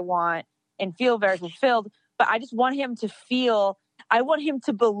get what I want and feel very fulfilled. But I just want him to I want him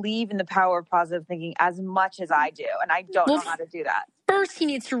to believe in the power of positive thinking as much as I do. And I don't know how to do that. First, he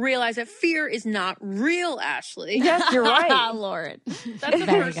needs to realize that fear is not real, Ashley. Yes, you're right. Lord. That's the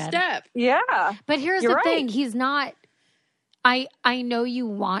first step. Yeah. But here's the thing. He's not... I know you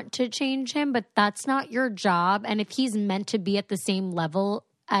want to change him, but that's not your job. And if he's meant to be at the same level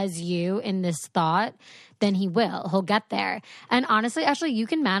as you in this thought, then he'll get there. And honestly, Ashley, you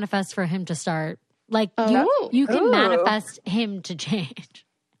can manifest for him to start. Like you can manifest him to change.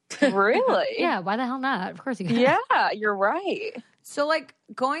 Really? Yeah, why the hell not? Of course you can. Yeah, you're right. So like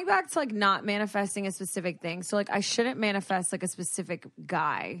going back to like not manifesting a specific thing. So like I shouldn't manifest like a specific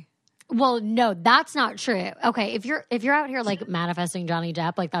guy. Well, no, that's not true. Okay, if you're out here like manifesting Johnny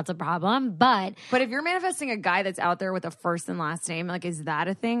Depp, like that's a problem. But if you're manifesting a guy that's out there with a first and last name, like is that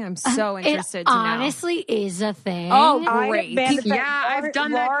a thing? I'm so interested to know. Honestly, is a thing. Oh, great! I've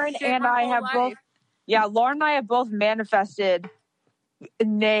done Lauren that. And I have both. Yeah, Lauren and I have both manifested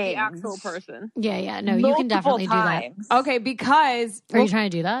names. The actual person. Yeah. No, you can definitely do that. Okay, because are you trying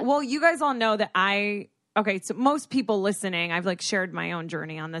to do that? Well, you guys all know that okay, so most people listening, I've like shared my own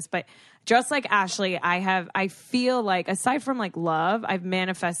journey on this, but just like Ashley, I feel like aside from like love, I've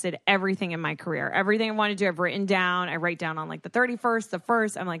manifested everything in my career. Everything I want to do, I've written down. I write down on like the 31st, the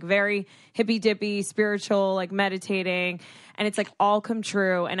 1st. I'm like very hippy dippy, spiritual, like meditating. And it's like all come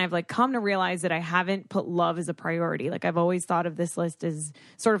true. And I've like come to realize that I haven't put love as a priority. Like I've always thought of this list as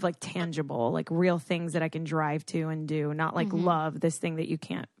sort of like tangible, like real things that I can drive to and do, not like love, this thing that you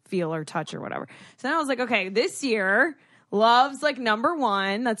can't feel or touch or whatever. So then I was like, okay, this year, love's like number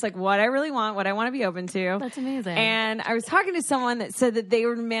one. That's like what I really want, what I want to be open to. That's amazing. And I was talking to someone that said that they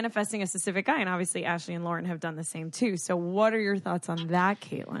were manifesting a specific guy. And obviously Ashley and Lauren have done the same too. So what are your thoughts on that,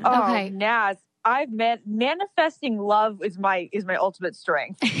 Caitlin? Okay. Naz, manifesting love is my ultimate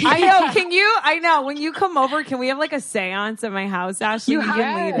strength. I know. I know. When you come over, can we have like a seance at my house, Ashley? You have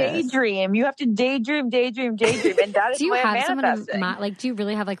to daydream. You have to daydream. And that is do you have someone in mind? Like, do you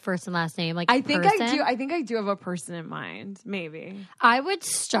really have like first and last name? Like, I think I do. I think I do have a person in mind. Maybe. I would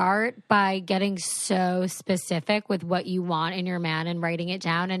start by getting so specific with what you want in your man and writing it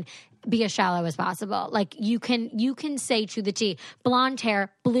down and be as shallow as possible. Like you can say to the T, blonde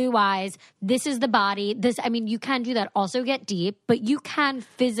hair, blue eyes, this is the body. You can do that. Also get deep, but you can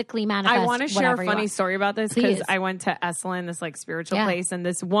physically manifest. I want to share a funny story about this because I went to Esalen, this like spiritual place, and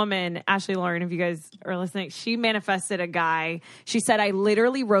this woman, Ashley Lauren, if you guys are listening, she manifested a guy. She said, I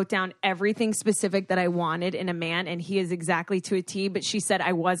literally wrote down everything specific that I wanted in a man, and he is exactly to a T, but she said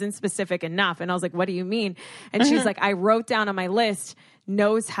I wasn't specific enough. And I was like, what do you mean? And she's like, I wrote down on my list,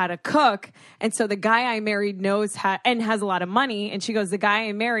 knows how to cook. And so the guy I married knows how and has a lot of money. And she goes, the guy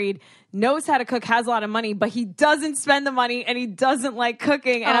I married knows how to cook, has a lot of money, but he doesn't spend the money and he doesn't like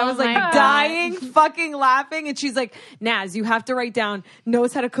cooking. And I was like dying, fucking laughing. And she's like, Naz, you have to write down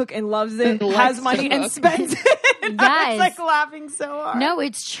knows how to cook and loves it, has money and spends it. And I was like laughing so hard. No,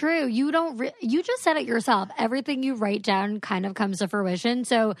 it's true. You you just said it yourself. Everything you write down kind of comes to fruition.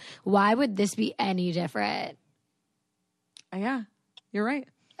 So why would this be any different? Yeah. You're right.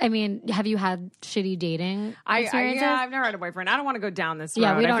 I mean, have you had shitty dating experiences? I've never had a boyfriend. I don't want to go down this road.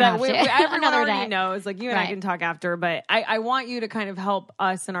 Yeah, we don't have to. Everyone already knows. Like, you and I can talk after, but I want you to kind of help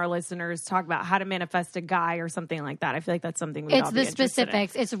us and our listeners talk about how to manifest a guy or something like that. I feel like that's something we'd all be interested in. It's the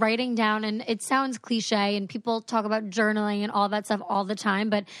specifics. It's writing down, and it sounds cliche, and people talk about journaling and all that stuff all the time,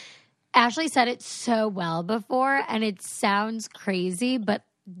 but Ashley said it so well before, and it sounds crazy, but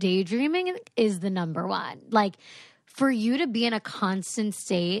daydreaming is the number one. Like, for you to be in a constant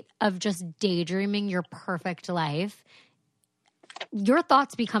state of just daydreaming your perfect life, your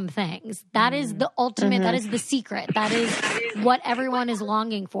thoughts become things. That is the ultimate, that is the secret. That is what everyone is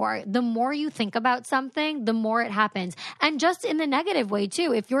longing for. The more you think about something, the more it happens. And just in the negative way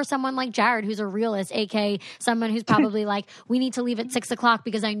too. If you're someone like Jared, who's a realist, aka someone who's probably like, we need to leave at 6 o'clock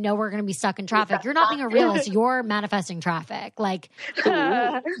because I know we're going to be stuck in traffic. You're not being a realist. You're manifesting traffic. Like,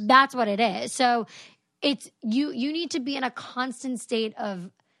 that's what it is. So it's you need to be in a constant state of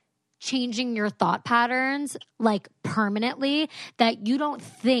changing your thought patterns like permanently, that you don't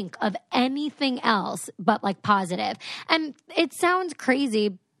think of anything else but like positive. And it sounds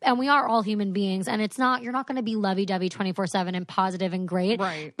crazy, and we are all human beings, and you're not going to be lovey-dovey 24/7 and positive and great.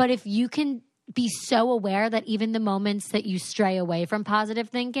 Right. But if you can be so aware that even the moments that you stray away from positive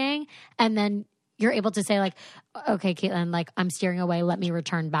thinking, and then you're able to say like, okay, Caitlin, like I'm steering away. Let me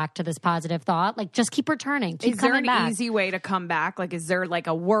return back to this positive thought. Like just keep returning. Keep coming back. Is there an easy way to come back? Like, is there like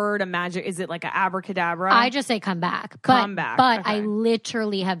a word, a magic? Is it like an abracadabra? I just say come back. But I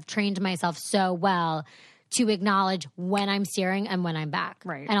literally have trained myself so well to acknowledge when I'm steering and when I'm back.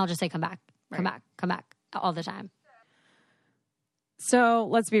 Right. And I'll just say come back, come back all the time. So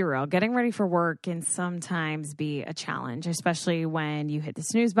let's be real. Getting ready for work can sometimes be a challenge, especially when you hit the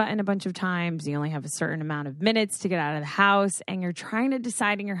snooze button a bunch of times. You only have a certain amount of minutes to get out of the house, and you're trying to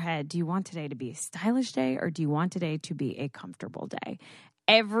decide in your head, do you want today to be a stylish day or do you want today to be a comfortable day?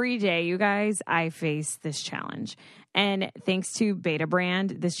 Every day, you guys, I face this challenge. And thanks to Beta Brand,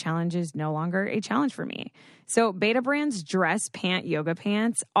 this challenge is no longer a challenge for me. So Beta Brand's dress pant yoga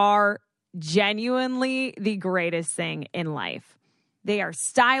pants are genuinely the greatest thing in life. They are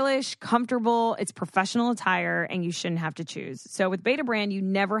stylish, comfortable, it's professional attire, and you shouldn't have to choose. So with Beta Brand, you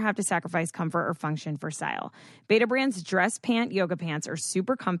never have to sacrifice comfort or function for style. Beta Brand's dress pant yoga pants are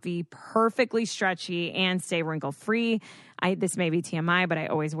super comfy, perfectly stretchy, and stay wrinkle-free. This may be TMI, but I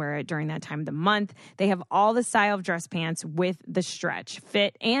always wear it during that time of the month. They have all the style of dress pants with the stretch,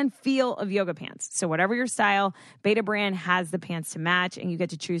 fit, and feel of yoga pants. So whatever your style, Beta Brand has the pants to match, and you get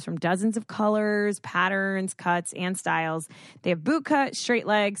to choose from dozens of colors, patterns, cuts, and styles. They have boot cut, straight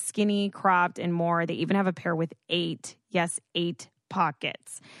legs, skinny, cropped, and more. They even have a pair with 8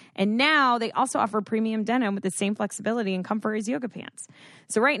 pockets. And now they also offer premium denim with the same flexibility and comfort as yoga pants.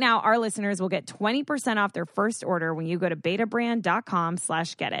 So right now, our listeners will get 20% off their first order when you go to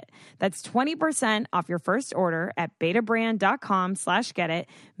betabrand.com/getit. That's 20% off your first order at betabrand.com/getit.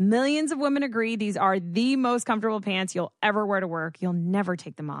 Millions of women agree these are the most comfortable pants you'll ever wear to work. You'll never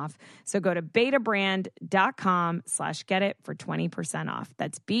take them off. So go to betabrand.com/getit for 20% off.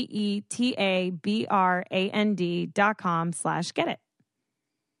 That's betabrand.com/getit.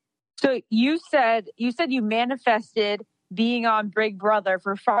 So you said you manifested being on Big Brother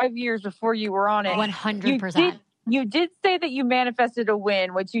for 5 years before you were on it. 100%. You did say that you manifested a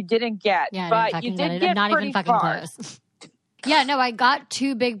win, which you didn't get. Yeah, but you did get not pretty even fucking far. close. Yeah, no, I got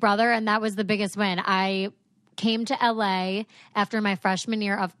to Big Brother, and that was the biggest win. I came to LA after my freshman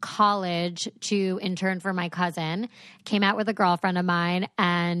year of college to intern for my cousin, came out with a girlfriend of mine,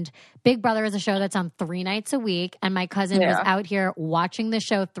 and Big Brother is a show that's on 3 nights a week, and my cousin was out here watching the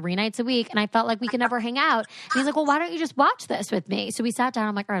show 3 nights a week, and I felt like we could never hang out. And he's like, well, why don't you just watch this with me? So we sat down.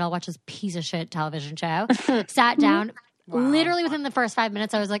 I'm like, all right, I'll watch this piece of shit television show. Sat down. Wow. Literally within the first 5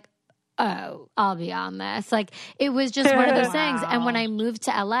 minutes, I was like, oh, I'll be on this. Like, it was just one of those things. And when I moved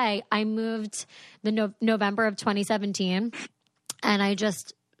to LA, I moved the November of 2017. And I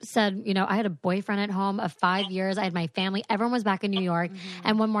just said, you know, I had a boyfriend at home of 5 years. I had my family. Everyone was back in New York. Mm-hmm.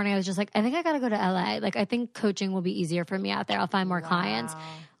 And one morning I was just like, I think I got to go to LA. Like, I think coaching will be easier for me out there. I'll find more clients.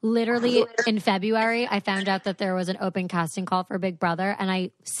 Literally in February, I found out that there was an open casting call for Big Brother, and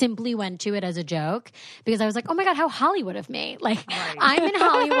I simply went to it as a joke because I was like, oh my God, how Hollywood of me. Like, I'm in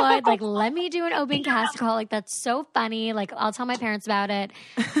Hollywood. Like, let me do an open casting call. Like, that's so funny. Like, I'll tell my parents about it.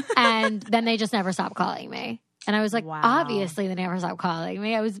 And then they just never stopped calling me. And I was like, obviously they never stopped calling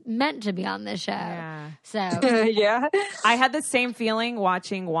me. I was meant to be on this show. Yeah. So yeah. I had the same feeling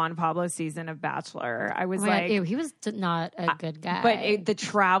watching Juan Pablo's season of Bachelor. I was like, ew, he was not a good guy. But the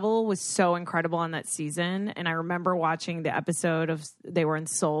travel was so incredible on that season. And I remember watching the episode of they were in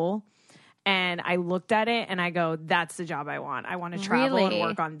Seoul. And I looked at it and I go, that's the job I want. I want to travel and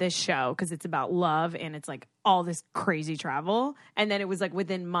work on this show because it's about love and it's like all this crazy travel. And then it was like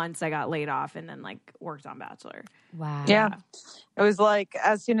within months I got laid off and then like worked on Bachelor. Wow. Yeah. It was like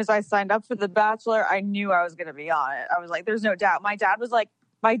as soon as I signed up for The Bachelor, I knew I was going to be on it. I was like, there's no doubt. My dad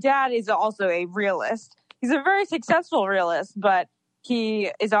is also a realist. He's a very successful realist, but he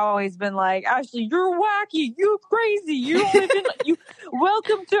has always been like, Ashley, you're wacky, you crazy, you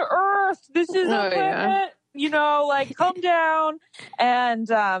welcome to Earth. This is a limit, you know, like calm down. And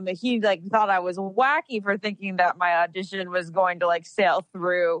he like thought I was wacky for thinking that my audition was going to like sail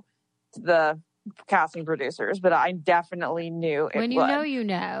through the casting producers, but I definitely knew it when you would. know, you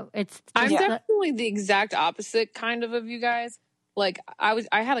know. I'm definitely the exact opposite kind of you guys. Like I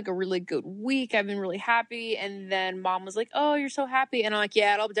had like a really good week. I've been really happy. And then mom was like, oh, you're so happy. And I'm like,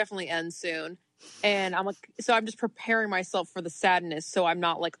 yeah, it'll definitely end soon. And I'm like, so I'm just preparing myself for the sadness. So I'm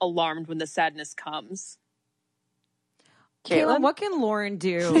not like alarmed when the sadness comes. Caitlin, what can Lauren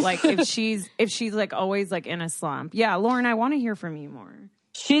do? Like if she's like always like in a slump? Yeah, Lauren, I want to hear from you more.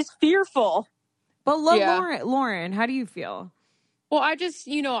 She's fearful. But Lauren, how do you feel? Well, I just,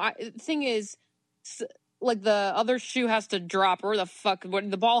 the thing is, like the other shoe has to drop, or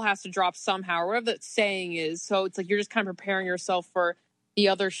the ball has to drop somehow, or whatever that saying is. So it's like you're just kind of preparing yourself for the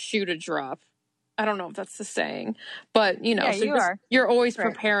other shoe to drop. I don't know if that's the saying, but you're always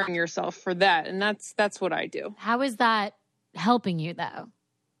preparing yourself for that, and that's what I do. How is that helping you though?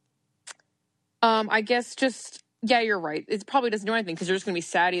 I guess you're right. It probably doesn't do anything because you're just going to be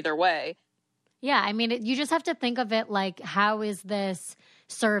sad either way. Yeah, I mean, you just have to think of it like, how is this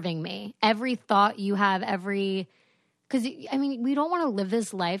serving me? Every thought you have, because I mean, we don't want to live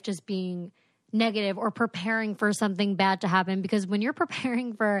this life just being negative or preparing for something bad to happen, because when you're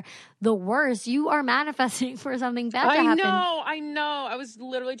preparing for the worst, you are manifesting for something bad to happen. I know. I was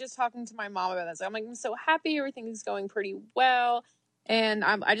literally just talking to my mom about this. I'm like, I'm so happy. Everything is going pretty well. And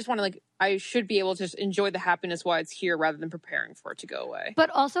I just want to I should be able to just enjoy the happiness while it's here rather than preparing for it to go away. But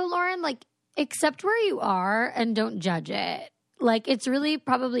also, Lauren, accept where you are and don't judge it. It's really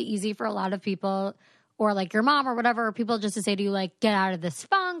probably easy for a lot of people, or your mom or whatever, or people just to say to you, get out of this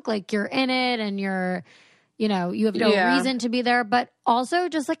funk, you're in it and you're, you have no reason to be there. But also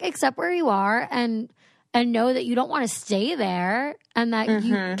just accept where you are and know that you don't want to stay there and that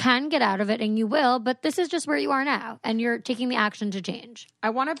you can get out of it and you will. But this is just where you are now and you're taking the action to change.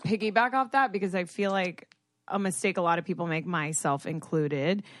 I want to piggyback off that because I feel like a mistake a lot of people make, myself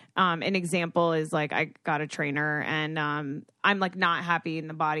included. An example is I got a trainer and I'm not happy in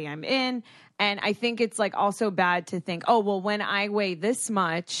the body I'm in. And I think it's also bad to think, oh, well, when I weigh this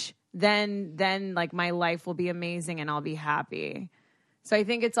much, then my life will be amazing and I'll be happy. So I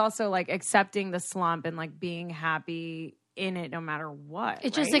think it's also like accepting the slump and like being happy in it no matter what.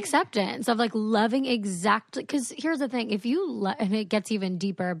 It's just acceptance of like loving exactly. Because here's the thing. If you and it gets even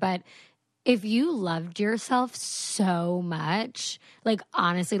deeper, but if you loved yourself so much, like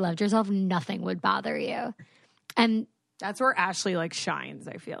honestly loved yourself, nothing would bother you. And that's where Ashley like shines,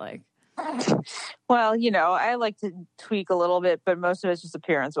 I feel like. Well, you know, I like to tweak a little bit, but most of it's just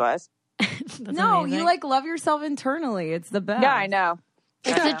appearance wise. No, you like love yourself internally. It's the best. Yeah, I know.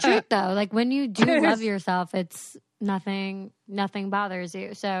 It's the truth though. Like when you do love yourself, it's nothing bothers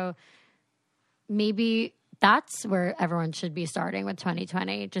you. So maybe that's where everyone should be starting with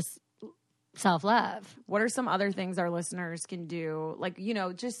 2020. Just self-love. What are some other things our listeners can do? Like, you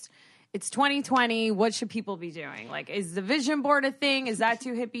know, just it's 2020. What should people be doing? Like, is the vision board a thing? Is that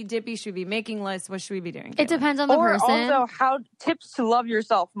too hippy dippy? Should we be making lists? What should we be doing? It depends on the person. Or also, how tips to love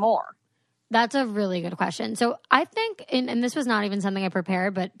yourself more. That's a really good question. So I think, and this was not even something I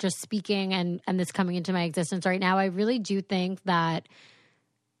prepared, but just speaking and this coming into my existence right now, I really do think that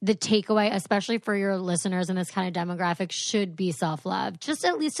the takeaway, especially for your listeners in this kind of demographic, should be self-love, just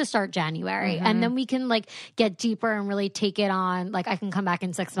at least to start January. Mm-hmm. And then we can like get deeper and really take it on. Like I can come back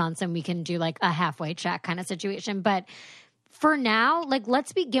in 6 months and we can do like a halfway check kind of situation. But for now, like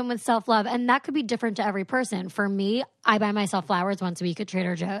let's begin with self-love. And that could be different to every person. For me, I buy myself flowers once a week at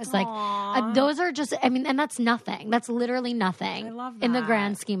Trader Joe's. Like those are just, I mean, and that's nothing. That's literally nothing in the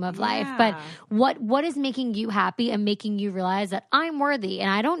grand scheme of life. But what is making you happy and making you realize that I'm worthy and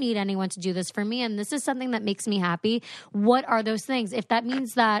I don't need anyone to do this for me. And this is something that makes me happy. What are those things? If that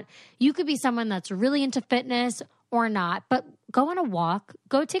means that you could be someone that's really into fitness or not, but go on a walk,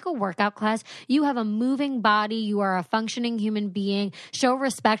 go take a workout class. You have a moving body. You are a functioning human being. Show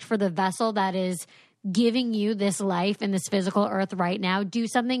respect for the vessel that is giving you this life in this physical earth right now. Do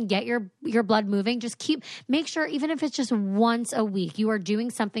something, get your blood moving. Just make sure, even if it's just once a week, you are doing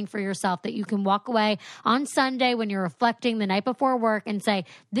something for yourself that you can walk away on Sunday when you're reflecting the night before work and say,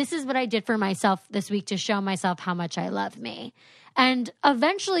 this is what I did for myself this week to show myself how much I love me. And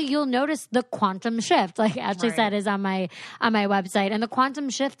eventually you'll notice the quantum shift, like Ashley said, is on my website. And the quantum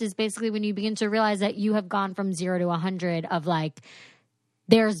shift is basically when you begin to realize that you have gone from 0 to 100 of like,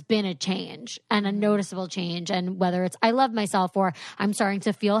 there's been a change and a noticeable change. And whether it's I love myself or I'm starting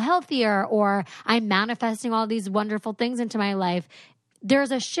to feel healthier or I'm manifesting all these wonderful things into my life,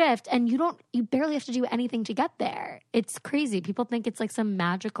 there's a shift and you barely have to do anything to get there. It's crazy. People think it's like some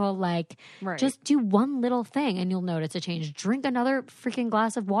magical, like just do one little thing and you'll notice a change. Drink another freaking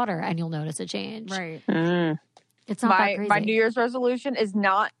glass of water and you'll notice a change. Right. It's not that crazy. My New Year's resolution is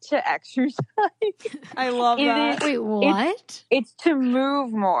not to exercise. I love that. Wait, what? It's to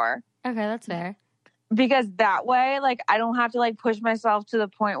move more. Okay, that's fair. Because that way, like, I don't have to like push myself to the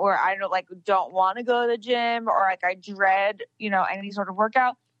point where I don't want to go to the gym or like I dread, any sort of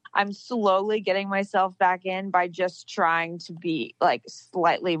workout. I'm slowly getting myself back in by just trying to be like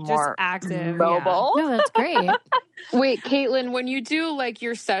slightly more active, mobile. Yeah. No, that's great. Wait, Caitlin, when you do like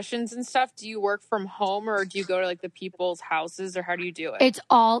your sessions and stuff, do you work from home or do you go to like the people's houses or how do you do it?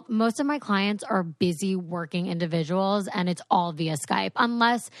 Most of my clients are busy working individuals and it's all via Skype.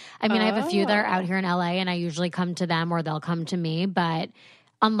 Unless, I have a few that are out here in LA and I usually come to them or they'll come to me. But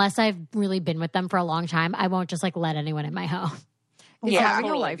unless I've really been with them for a long time, I won't just like let anyone in my home. Is having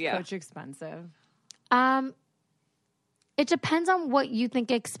a life coach expensive? It depends on what you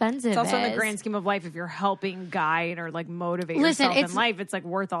think expensive is. It's also in the grand scheme of life. If you're helping guide or like motivate yourself in life, it's like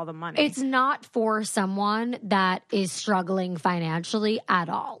worth all the money. It's not for someone that is struggling financially at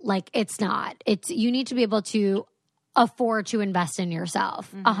all. Like it's not. You need to be able to afford to invest in yourself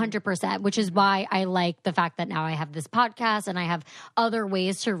 100%, which is why I like the fact that now I have this podcast and I have other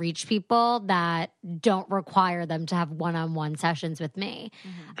ways to reach people that don't require them to have one-on-one sessions with me.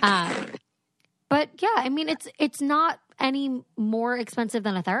 But yeah, it's not any more expensive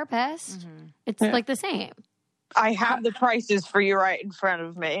than a therapist. It's like the same. I have the prices for you right in front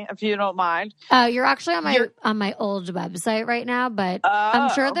of me, if you don't mind. You're actually on my old website right now, but I'm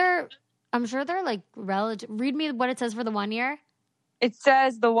sure they're like relative. Read me what it says for the 1 year. It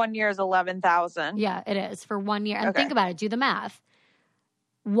says the 1 year is 11,000. Yeah, it is for 1 year. And think about it. Do the math.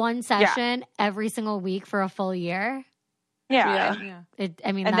 One session every single week for a full year. Yeah.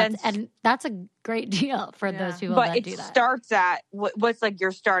 That's a great deal for those people that do that. But it starts at what's like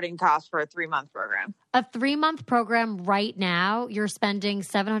your starting cost for a 3-month program? A 3-month program right now, you're spending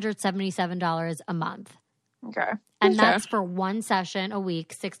 $777 a month. Okay. And that's for one session a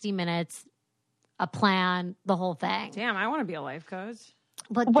week, 60 minutes, a plan, the whole thing. Damn, I want to be a life coach.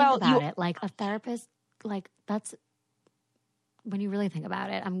 But think about it. Like a therapist, like that's, when you really think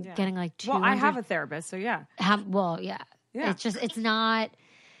about it, I'm getting like 200. Well, I have a therapist, so yeah. Yeah. Yeah. It's not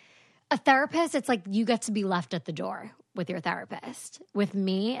a therapist. It's like you get to be left at the door with your therapist. With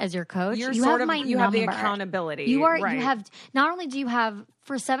me as your coach, You're you sort have of, my you number. have the accountability. You right. have, not only do you have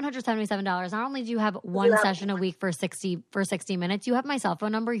for $777, not only do you have one session a week for 60 minutes, you have my cell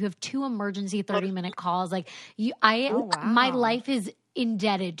phone number. You have 2 emergency 30-minute calls. Like my life is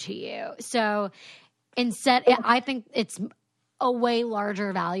indebted to you. So instead, I think it's a way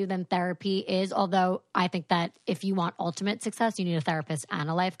larger value than therapy is. Although I think that if you want ultimate success, you need a therapist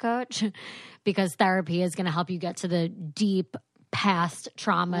and a life coach, because therapy is going to help you get to the deep past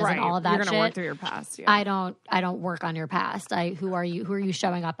traumas and all of that. You're shit. Gonna work through your past. Yeah. I don't work on your past. Who are you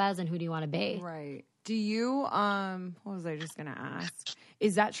showing up as, and who do you want to be? Right. Do you, what was I just going to ask?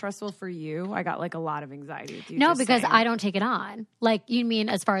 Is that stressful for you? I got like a lot of anxiety. No, because I don't take it on. Like, you mean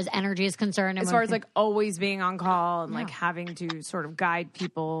as far as energy is concerned? And as far as like always being on call and like having to sort of guide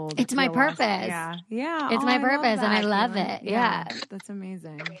people. It's my purpose. Yeah. Yeah. It's my purpose and I love it. Yeah. That's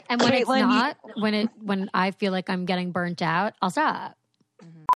amazing. And when it's not, when I feel like I'm getting burnt out, I'll stop.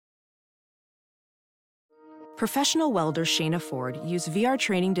 Professional welder Shayna Ford used VR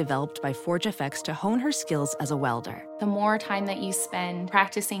training developed by ForgeFX to hone her skills as a welder. The more time that you spend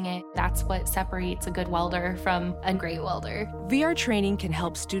practicing it, that's what separates a good welder from a great welder. VR training can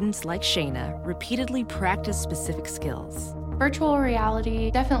help students like Shayna repeatedly practice specific skills. Virtual reality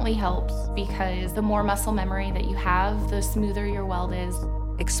definitely helps because the more muscle memory that you have, the smoother your weld is.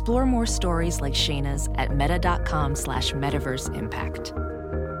 Explore more stories like Shayna's at meta.com/metaverseimpact.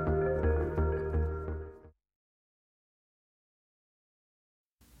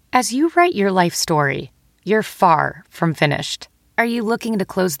 As you write your life story, you're far from finished. Are you looking to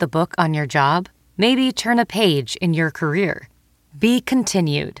close the book on your job? Maybe turn a page in your career? Be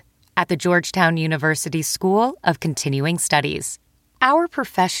continued at the Georgetown University School of Continuing Studies. Our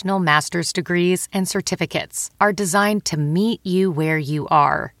professional master's degrees and certificates are designed to meet you where you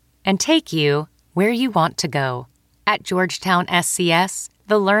are and take you where you want to go. At Georgetown SCS,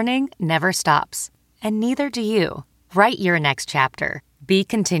 the learning never stops, and neither do you. Write your next chapter. Be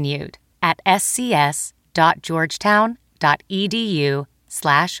continued at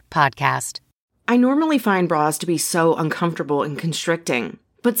scs.georgetown.edu/podcast. I normally find bras to be so uncomfortable and constricting,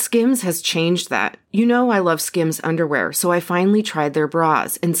 but Skims has changed that. You know I love Skims underwear, so I finally tried their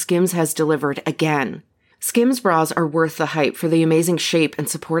bras, and Skims has delivered again. Skims bras are worth the hype for the amazing shape and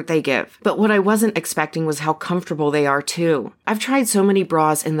support they give, but what I wasn't expecting was how comfortable they are too. I've tried so many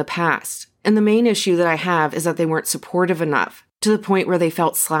bras in the past, and the main issue that I have is that they weren't supportive enough, to the point where they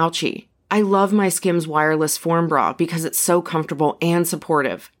felt slouchy. I love my Skims wireless form bra because it's so comfortable and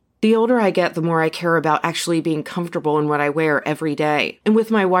supportive. The older I get, the more I care about actually being comfortable in what I wear every day. And with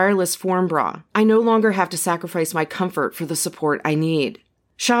my wireless form bra, I no longer have to sacrifice my comfort for the support I need.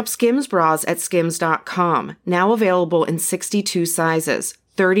 Shop Skims bras at skims.com, now available in 62 sizes,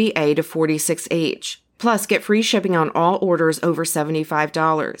 30A to 46H. Plus, get free shipping on all orders over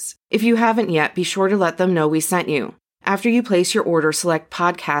 $75. If you haven't yet, be sure to let them know we sent you. After you place your order, select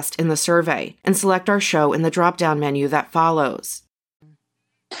podcast in the survey and select our show in the drop-down menu that follows.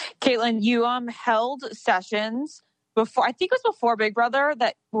 Caitlin, you held sessions before, I think it was before Big Brother,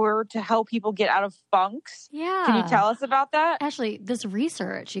 that were to help people get out of funks. Yeah. Can you tell us about that? Ashley, this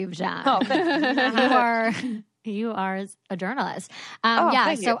research you've done. Oh, thanks. You are a journalist.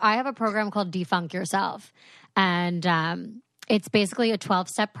 Thank you. So I have a program called Defunk Yourself. And it's basically a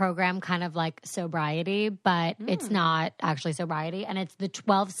 12-step program, kind of like sobriety, but it's not actually sobriety. And it's the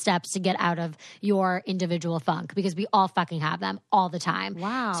 12 steps to get out of your individual funk, because we all fucking have them all the time.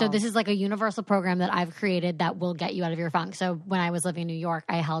 Wow. So this is like a universal program that I've created that will get you out of your funk. So when I was living in New York,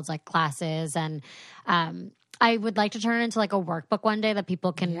 I held like classes, and I would like to turn it into like a workbook one day that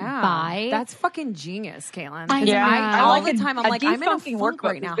people can buy. That's fucking genius, Caitlin. I all like the time I'm like, I'm in a deffunking funk workbook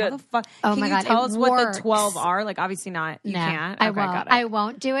right now. is How good. the fuck? Oh Can my you God, tell it us what works. the 12 are? Like, obviously not. You can't. I Okay, won't. got it. I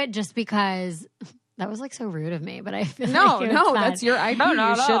won't do it just because that was like so rude of me. But I feel No, like it was no, fun. that's your IP. No, You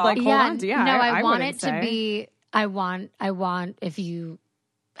not at should all. like hold on to. Yeah, no, I want wouldn't it to say. be. I want if you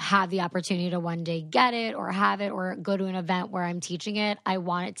have the opportunity to one day get it or have it or go to an event where I'm teaching it, I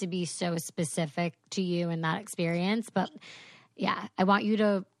want it to be so specific to you and that experience. But yeah, I want you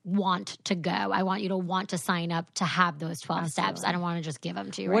to want to go. I want you to want to sign up to have those 12 steps. I don't want to just give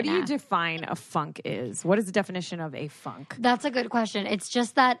them to you What right do now. you define a funk is? What is the definition of a funk? That's a good question. It's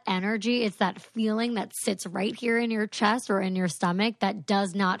just that energy. It's that feeling that sits right here in your chest or in your stomach that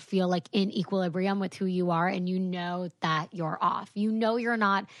does not feel like in equilibrium with who you are. And you know that you're off. You know you're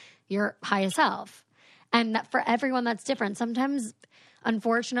not your highest self. And that for everyone, that's different. Sometimes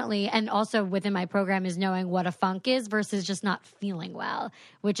unfortunately, and also within my program is knowing what a funk is versus just not feeling well,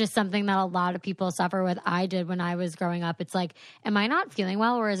 which is something that a lot of people suffer with. I did when I was growing up. It's like, am I not feeling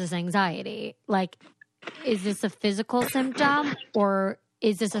well or is this anxiety? Like, is this a physical symptom or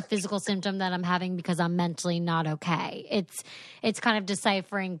is this a physical symptom that I'm having because I'm mentally not okay? It's kind of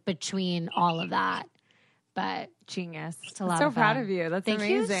deciphering between all of that. But genius. I'm so proud of you. That's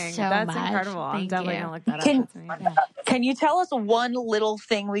amazing. That's incredible. I'm definitely going to look that up. Can you tell us one little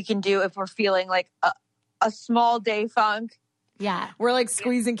thing we can do if we're feeling like a small day funk? Yeah. We're like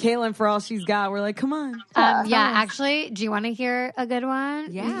squeezing Caitlin for all she's got. We're like, come on. Actually, do you want to hear a good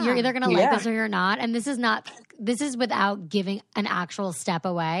one? Yeah. You're either going to like this or you're not. And this is without giving an actual step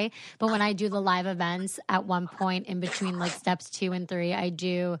away. But when I do the live events, at one point in between like steps 2 and 3, I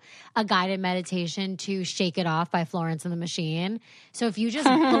do a guided meditation to Shake It Off by Florence and the Machine. So if you just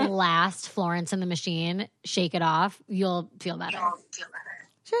blast Florence and the Machine, Shake It Off, you'll feel better.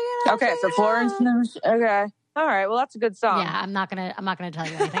 Okay, so Florence and the Machine. Okay. All right. Well, that's a good song. Yeah, I'm not gonna tell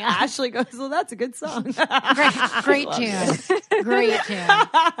you anything. Ashley goes, well, that's a good song. Great tune. Great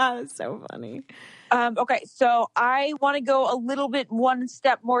tune. So funny. Okay, so I want to go a little bit one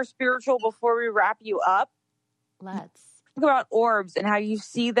step more spiritual before we wrap you up. Let's talk about orbs and how you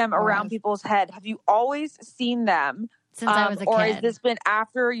see them around people's head. Have you always seen them? Since I was a kid. Or has this been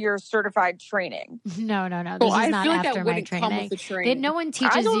after your certified training? No. This is not after my training. No one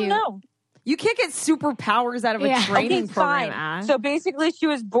teaches you. I don't know. You can't get superpowers out of a training program, Ash. So basically, she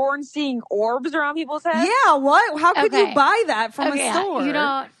was born seeing orbs around people's heads? Yeah, what? How could you buy that from a store? You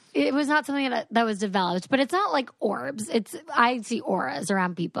know, it was not something that was developed, but it's not like orbs. I see auras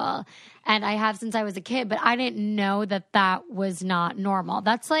around people, and I have since I was a kid, but I didn't know that was not normal.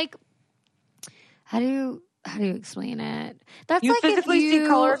 That's like, how do you explain it? That's you like physically see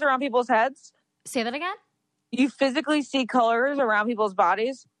colors around people's heads? Say that again? You physically see colors around people's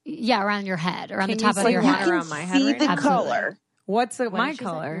bodies? Yeah, around your head, around the top of your head. Around my head see the color. What's my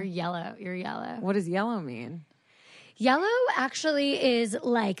color? You're yellow. You're yellow. What does yellow mean? Yellow actually is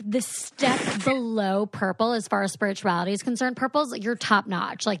like the step below purple as far as spirituality is concerned. Purple's your top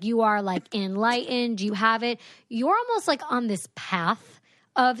notch. Like you are like enlightened. You have it. You're almost like on this path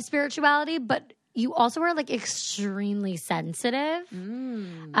of spirituality, but you also are like extremely sensitive.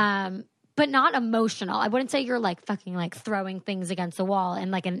 But not emotional. I wouldn't say you're like fucking like throwing things against the wall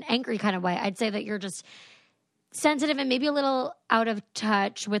in like an angry kind of way. I'd say that you're just sensitive and maybe a little out of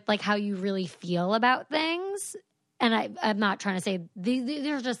touch with like how you really feel about things. And I'm not trying to say these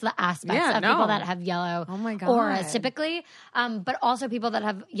are just the aspects of people that have yellow auras typically. But also people that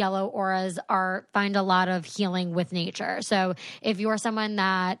have yellow auras find a lot of healing with nature. So if you're someone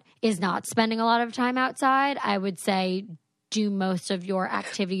that is not spending a lot of time outside, I would say do most of your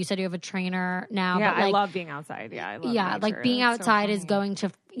activity. You said you have a trainer now. Yeah, but like, I love being outside. Yeah, I love nature. Like being outside is going to,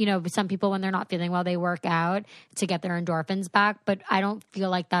 some people when they're not feeling well, they work out to get their endorphins back. But I don't feel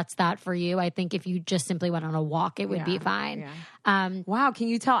like that's that for you. I think if you just simply went on a walk, it would be fine. Yeah. Wow, can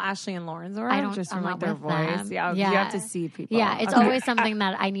you tell Ashley and Lauren's aura? I don't just from I'm like not their with voice. them. Yeah, you have to see people. Yeah, it's always something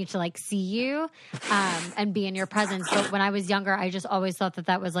that I need to like see you and be in your presence. But when I was younger, I just always thought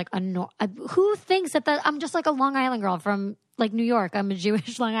that was like who thinks that I'm just like a Long Island girl from like New York. I'm a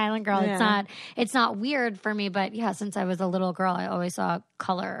Jewish Long Island girl. Yeah. It's not weird for me, but since I was a little girl, I always saw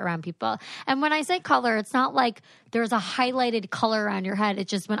color around people. And when I say color, it's not like there's a highlighted color around your head.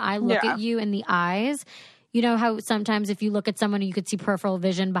 It's just when I look at you in the eyes, you know how sometimes if you look at someone, you could see peripheral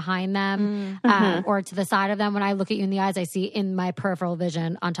vision behind them or to the side of them. When I look at you in the eyes, I see in my peripheral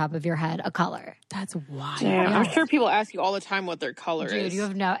vision on top of your head a color. That's wild. Yeah. I'm sure people ask you all the time what their color is. Dude, you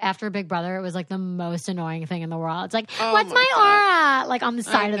have after Big Brother, it was like the most annoying thing in the world. It's like, what's my aura? Like on the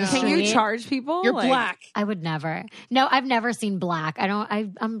side of the street. Can you charge people? You're black. I would never. No, I've never seen black.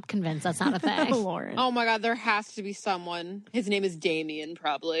 I'm convinced that's not a thing. Lauren. Oh my God, there has to be someone. His name is Damien,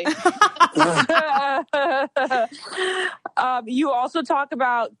 probably. You also talk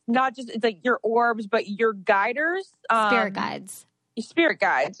about not just like your orbs, but your guiders. Spirit guides. Spirit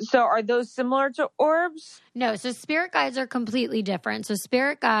guides. So are those similar to orbs? No, so spirit guides are completely different. So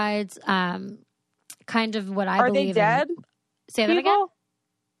spirit guides, kind of what I believe. Are they dead? Say that again?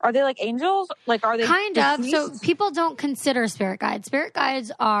 Are they like angels? Like, are they kind of? So people don't consider spirit guides. Spirit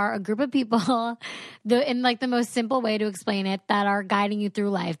guides are a group of people, in like the most simple way to explain it, that are guiding you through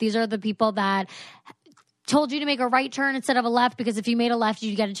life. These are the people that told you to make a right turn instead of a left because if you made a left,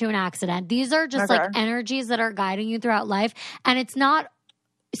 you'd get into an accident. These are just like energies that are guiding you throughout life. And it's not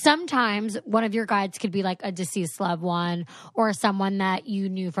sometimes one of your guides could be like a deceased loved one or someone that you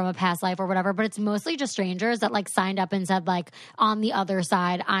knew from a past life or whatever, but it's mostly just strangers that like signed up and said like, on the other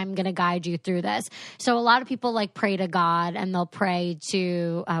side, I'm going to guide you through this. So a lot of people like pray to God and they'll pray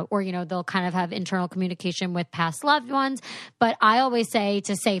to, or, you know, they'll kind of have internal communication with past loved ones. But I always say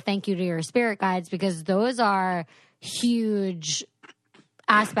to say thank you to your spirit guides, because those are huge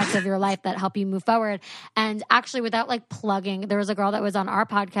aspects of your life that help you move forward. And actually, without like plugging, there was a girl that was on our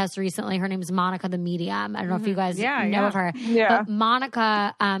podcast recently. Her name is Monica the Medium. I don't know if you guys know of her. Yeah. But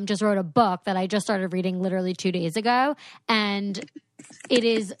Monica just wrote a book that I just started reading literally 2 days ago. And it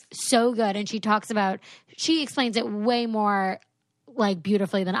is so good. And she explains it way more like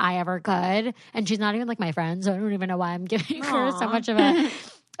beautifully than I ever could. And she's not even like my friend, so I don't even know why I'm giving her so much of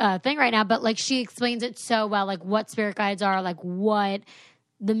a thing right now. But like she explains it so well, like what spirit guides are, like what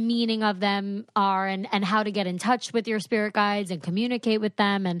the meaning of them are, and how to get in touch with your spirit guides and communicate with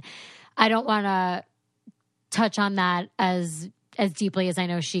them. And I don't want to touch on that as deeply as I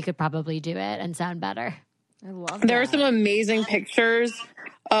know she could probably do it and sound better. I love that. There are some amazing pictures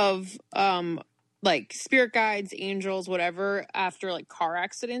of like spirit guides, angels, whatever, after like car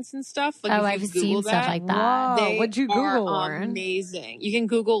accidents and stuff. Like, I've seen stuff like that. Whoa, what'd you Google, are Lauren? amazing. You can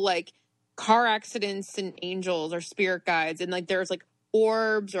Google like car accidents and angels or spirit guides, and like there's like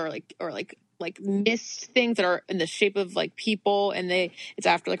orbs or mist things that are in the shape of like people, and it's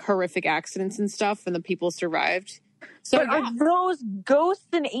after like horrific accidents and stuff, and the people survived. So but are those ghosts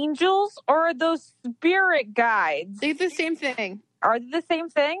and angels, or are those spirit guides? They're the same thing. Are they the same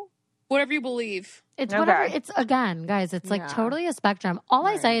thing? Whatever you believe. It's whatever. It's again, guys, it's like totally a spectrum. All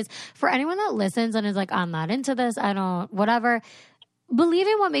I say is, for anyone that listens and is like, I'm not into this, I don't, whatever, believe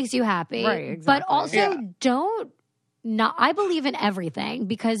in what makes you happy. Right, exactly. But also don't. No, I believe in everything,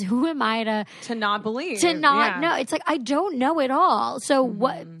 because who am I to not believe? To not know. It's like I don't know it all. So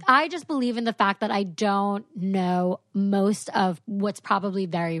what? I just believe in the fact that I don't know most of what's probably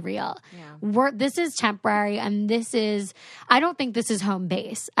very real. Yeah. This is temporary, and I don't think this is home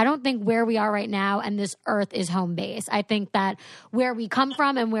base. I don't think where we are right now and this earth is home base. I think that where we come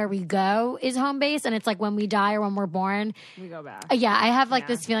from and where we go is home base, and it's like when we die or when we're born, we go back. Yeah, I have like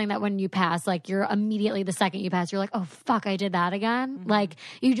this feeling that when you pass, like you're immediately, the second you pass, you're like, oh, fuck, I did that again. Like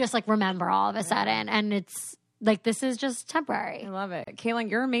you just like remember all of a sudden, and it's like, this is just temporary. I love it.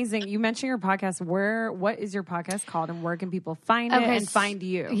 Caitlin, you're amazing. You mentioned your podcast. What is your podcast called, and where can people find it and find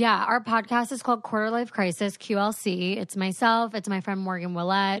you? Yeah, our podcast is called Quarter Life Crisis, QLC. It's myself. It's my friend Morgan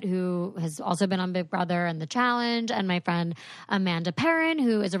Willett, who has also been on Big Brother and The Challenge, and my friend Amanda Perrin,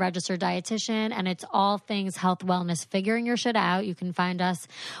 who is a registered dietitian. And it's all things health, wellness, figuring your shit out. You can find us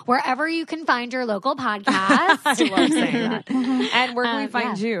wherever you can find your local podcast. I love saying that. And where can we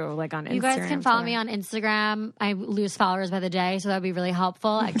find you? Like on Instagram? You guys can follow me on Instagram. I lose followers by the day, so that'd be really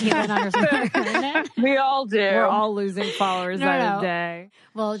helpful. At Caitlin_. We all do. We're all losing followers by the day.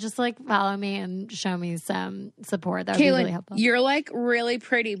 Well, just like follow me and show me some support. That would Caitlin, be really helpful. You're like really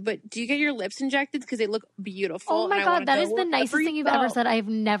pretty, but do you get your lips injected? Because they look beautiful. Oh my God, that is the nicest thing you've ever said. I've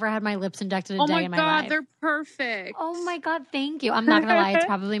never had my lips injected a day in my life. Oh my God, they're perfect. Oh my God, thank you. I'm not gonna lie, it's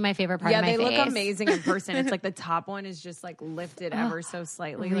probably my favorite part of my face. Yeah, they look amazing in person. It's like the top one is just like lifted ever so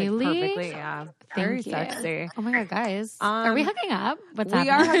slightly. Really? Like perfectly. Yeah. Very sexy. Oh my God, guys. Are we hooking up? What's happening? We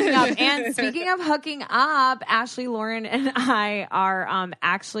are hooking up. And speaking of hooking up, Ashley, Lauren, and I are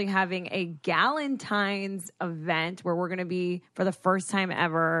actually having a Galentine's event where we're going to be, for the first time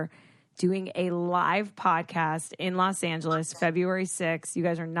ever, doing a live podcast in Los Angeles, February 6th. You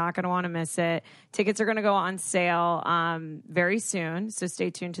guys are not going to want to miss it. Tickets are going to go on sale very soon, so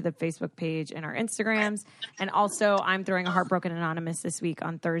stay tuned to the Facebook page and our Instagrams. And also, I'm throwing a Heartbroken Anonymous this week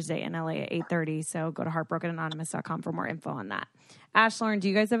on Thursday in LA at 8:30, so go to heartbrokenanonymous.com for more info on that. Ash, Lauren, do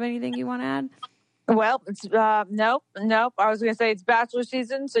you guys have anything you want to add? Well, it's nope. I was going to say it's Bachelor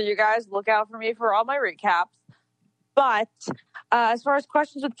season, so you guys look out for me for all my recaps. But as far as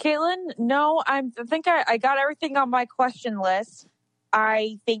questions with Caitlin, no, I think I got everything on my question list.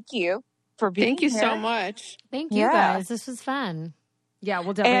 I thank you for being here. Thank you so much. Thank you, guys. This was fun. Yeah,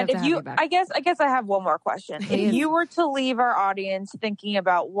 we'll definitely have to have you back. I guess I have one more question. If you were to leave our audience thinking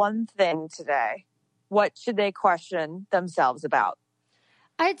about one thing today, what should they question themselves about?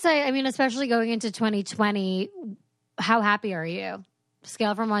 I'd say, especially going into 2020, how happy are you?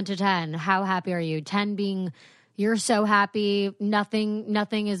 Scale from 1 to 10. How happy are you? 10 being you're so happy,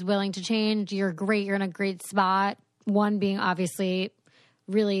 nothing is willing to change. You're great. You're in a great spot. 1 being obviously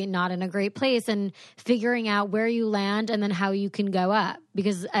really not in a great place, and figuring out where you land and then how you can go up,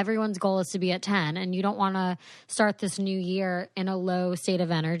 because everyone's goal is to be at 10, and you don't want to start this new year in a low state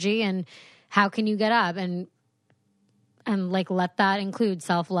of energy. And how can you get up? And And like, let that include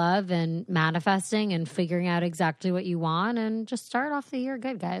self-love and manifesting and figuring out exactly what you want, and just start off the year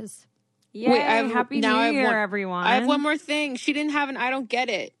good, guys. Yay, Happy New Year, everyone. I have one more thing. She didn't have an I don't get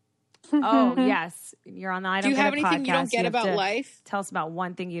it. Oh, yes. You're on the I don't get it podcast. Do you have anything you don't get about life? Tell us about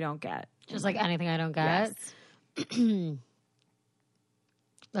one thing you don't get. Just like anything I don't get? Yes.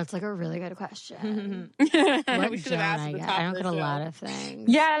 That's like a really good question. We should have asked at the top I don't of the get a show. lot of things.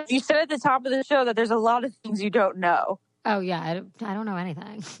 Yeah, you said at the top of the show that there's a lot of things you don't know. Oh, yeah. I don't know anything.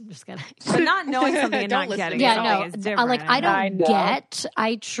 I'm just kidding. But not knowing something and not getting it is different. Like,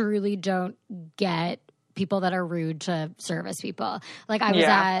 I truly don't get people that are rude to service people. Like, I was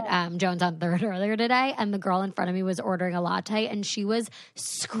at Jones on 3rd earlier today, and the girl in front of me was ordering a latte, and she was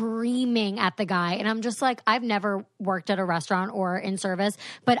screaming at the guy. And I'm just like, I've never worked at a restaurant or in service,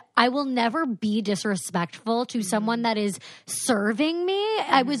 but I will never be disrespectful to someone that is serving me.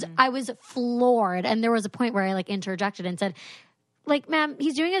 I was floored. And there was a point where I like interjected and said, like, ma'am,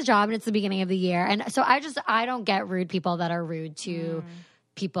 he's doing his job and it's the beginning of the year. And so I don't get rude people that are rude to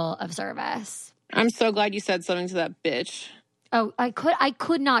people of service. I'm so glad you said something to that bitch. Oh, I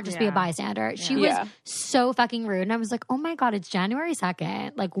could not just be a bystander. She was so fucking rude. And I was like, oh my God, it's January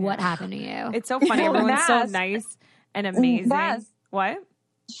 2nd. Like, what happened to you? It's so funny. Everyone's so nice and amazing. What?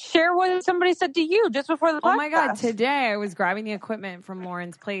 Share what somebody said to you just before the podcast. Oh my God, today I was grabbing the equipment from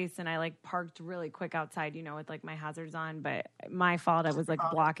Lauren's place and I like parked really quick outside, you know, with like my hazards on, but my fault. I was like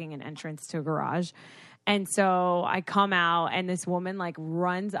blocking an entrance to a garage. And so I come out and this woman like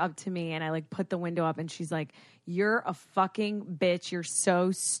runs up to me and I like put the window up and she's like, you're a fucking bitch. You're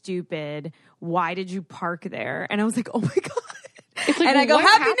so stupid. Why did you park there? And I was like, oh my God. Like, and I go,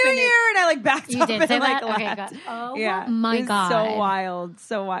 Happy New Year. And I like backed you up did and say like that? laughed. Okay, oh yeah. my God. So wild.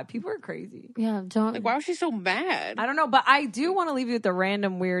 So wild. People are crazy. Yeah. Don't. Like, why was she so mad? I don't know. But I do want to leave you with a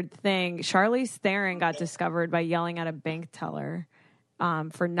random weird thing. Charlize Theron got discovered by yelling at a bank teller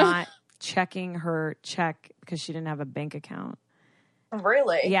for not checking her check because she didn't have a bank account.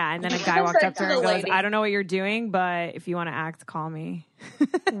 Really? Yeah, and then a guy walked up to her and goes, I don't know what you're doing, but if you want to act, call me.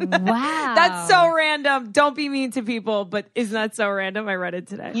 Wow. That's so random. Don't be mean to people, but isn't that so random? I read it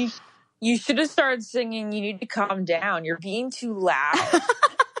today. You should have started singing, You Need to Calm Down. You're being too loud.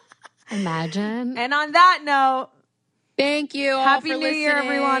 Imagine. And on that note, thank you all Happy for New Year, listening.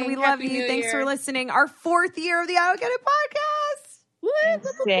 everyone. We love Happy you. New Thanks Year. for listening. Our 4th year of the I Don't Get It podcast.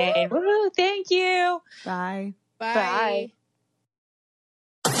 Insane. Woo, thank you. Bye. Bye.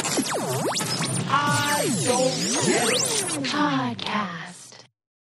 I Don't Get It Podcast.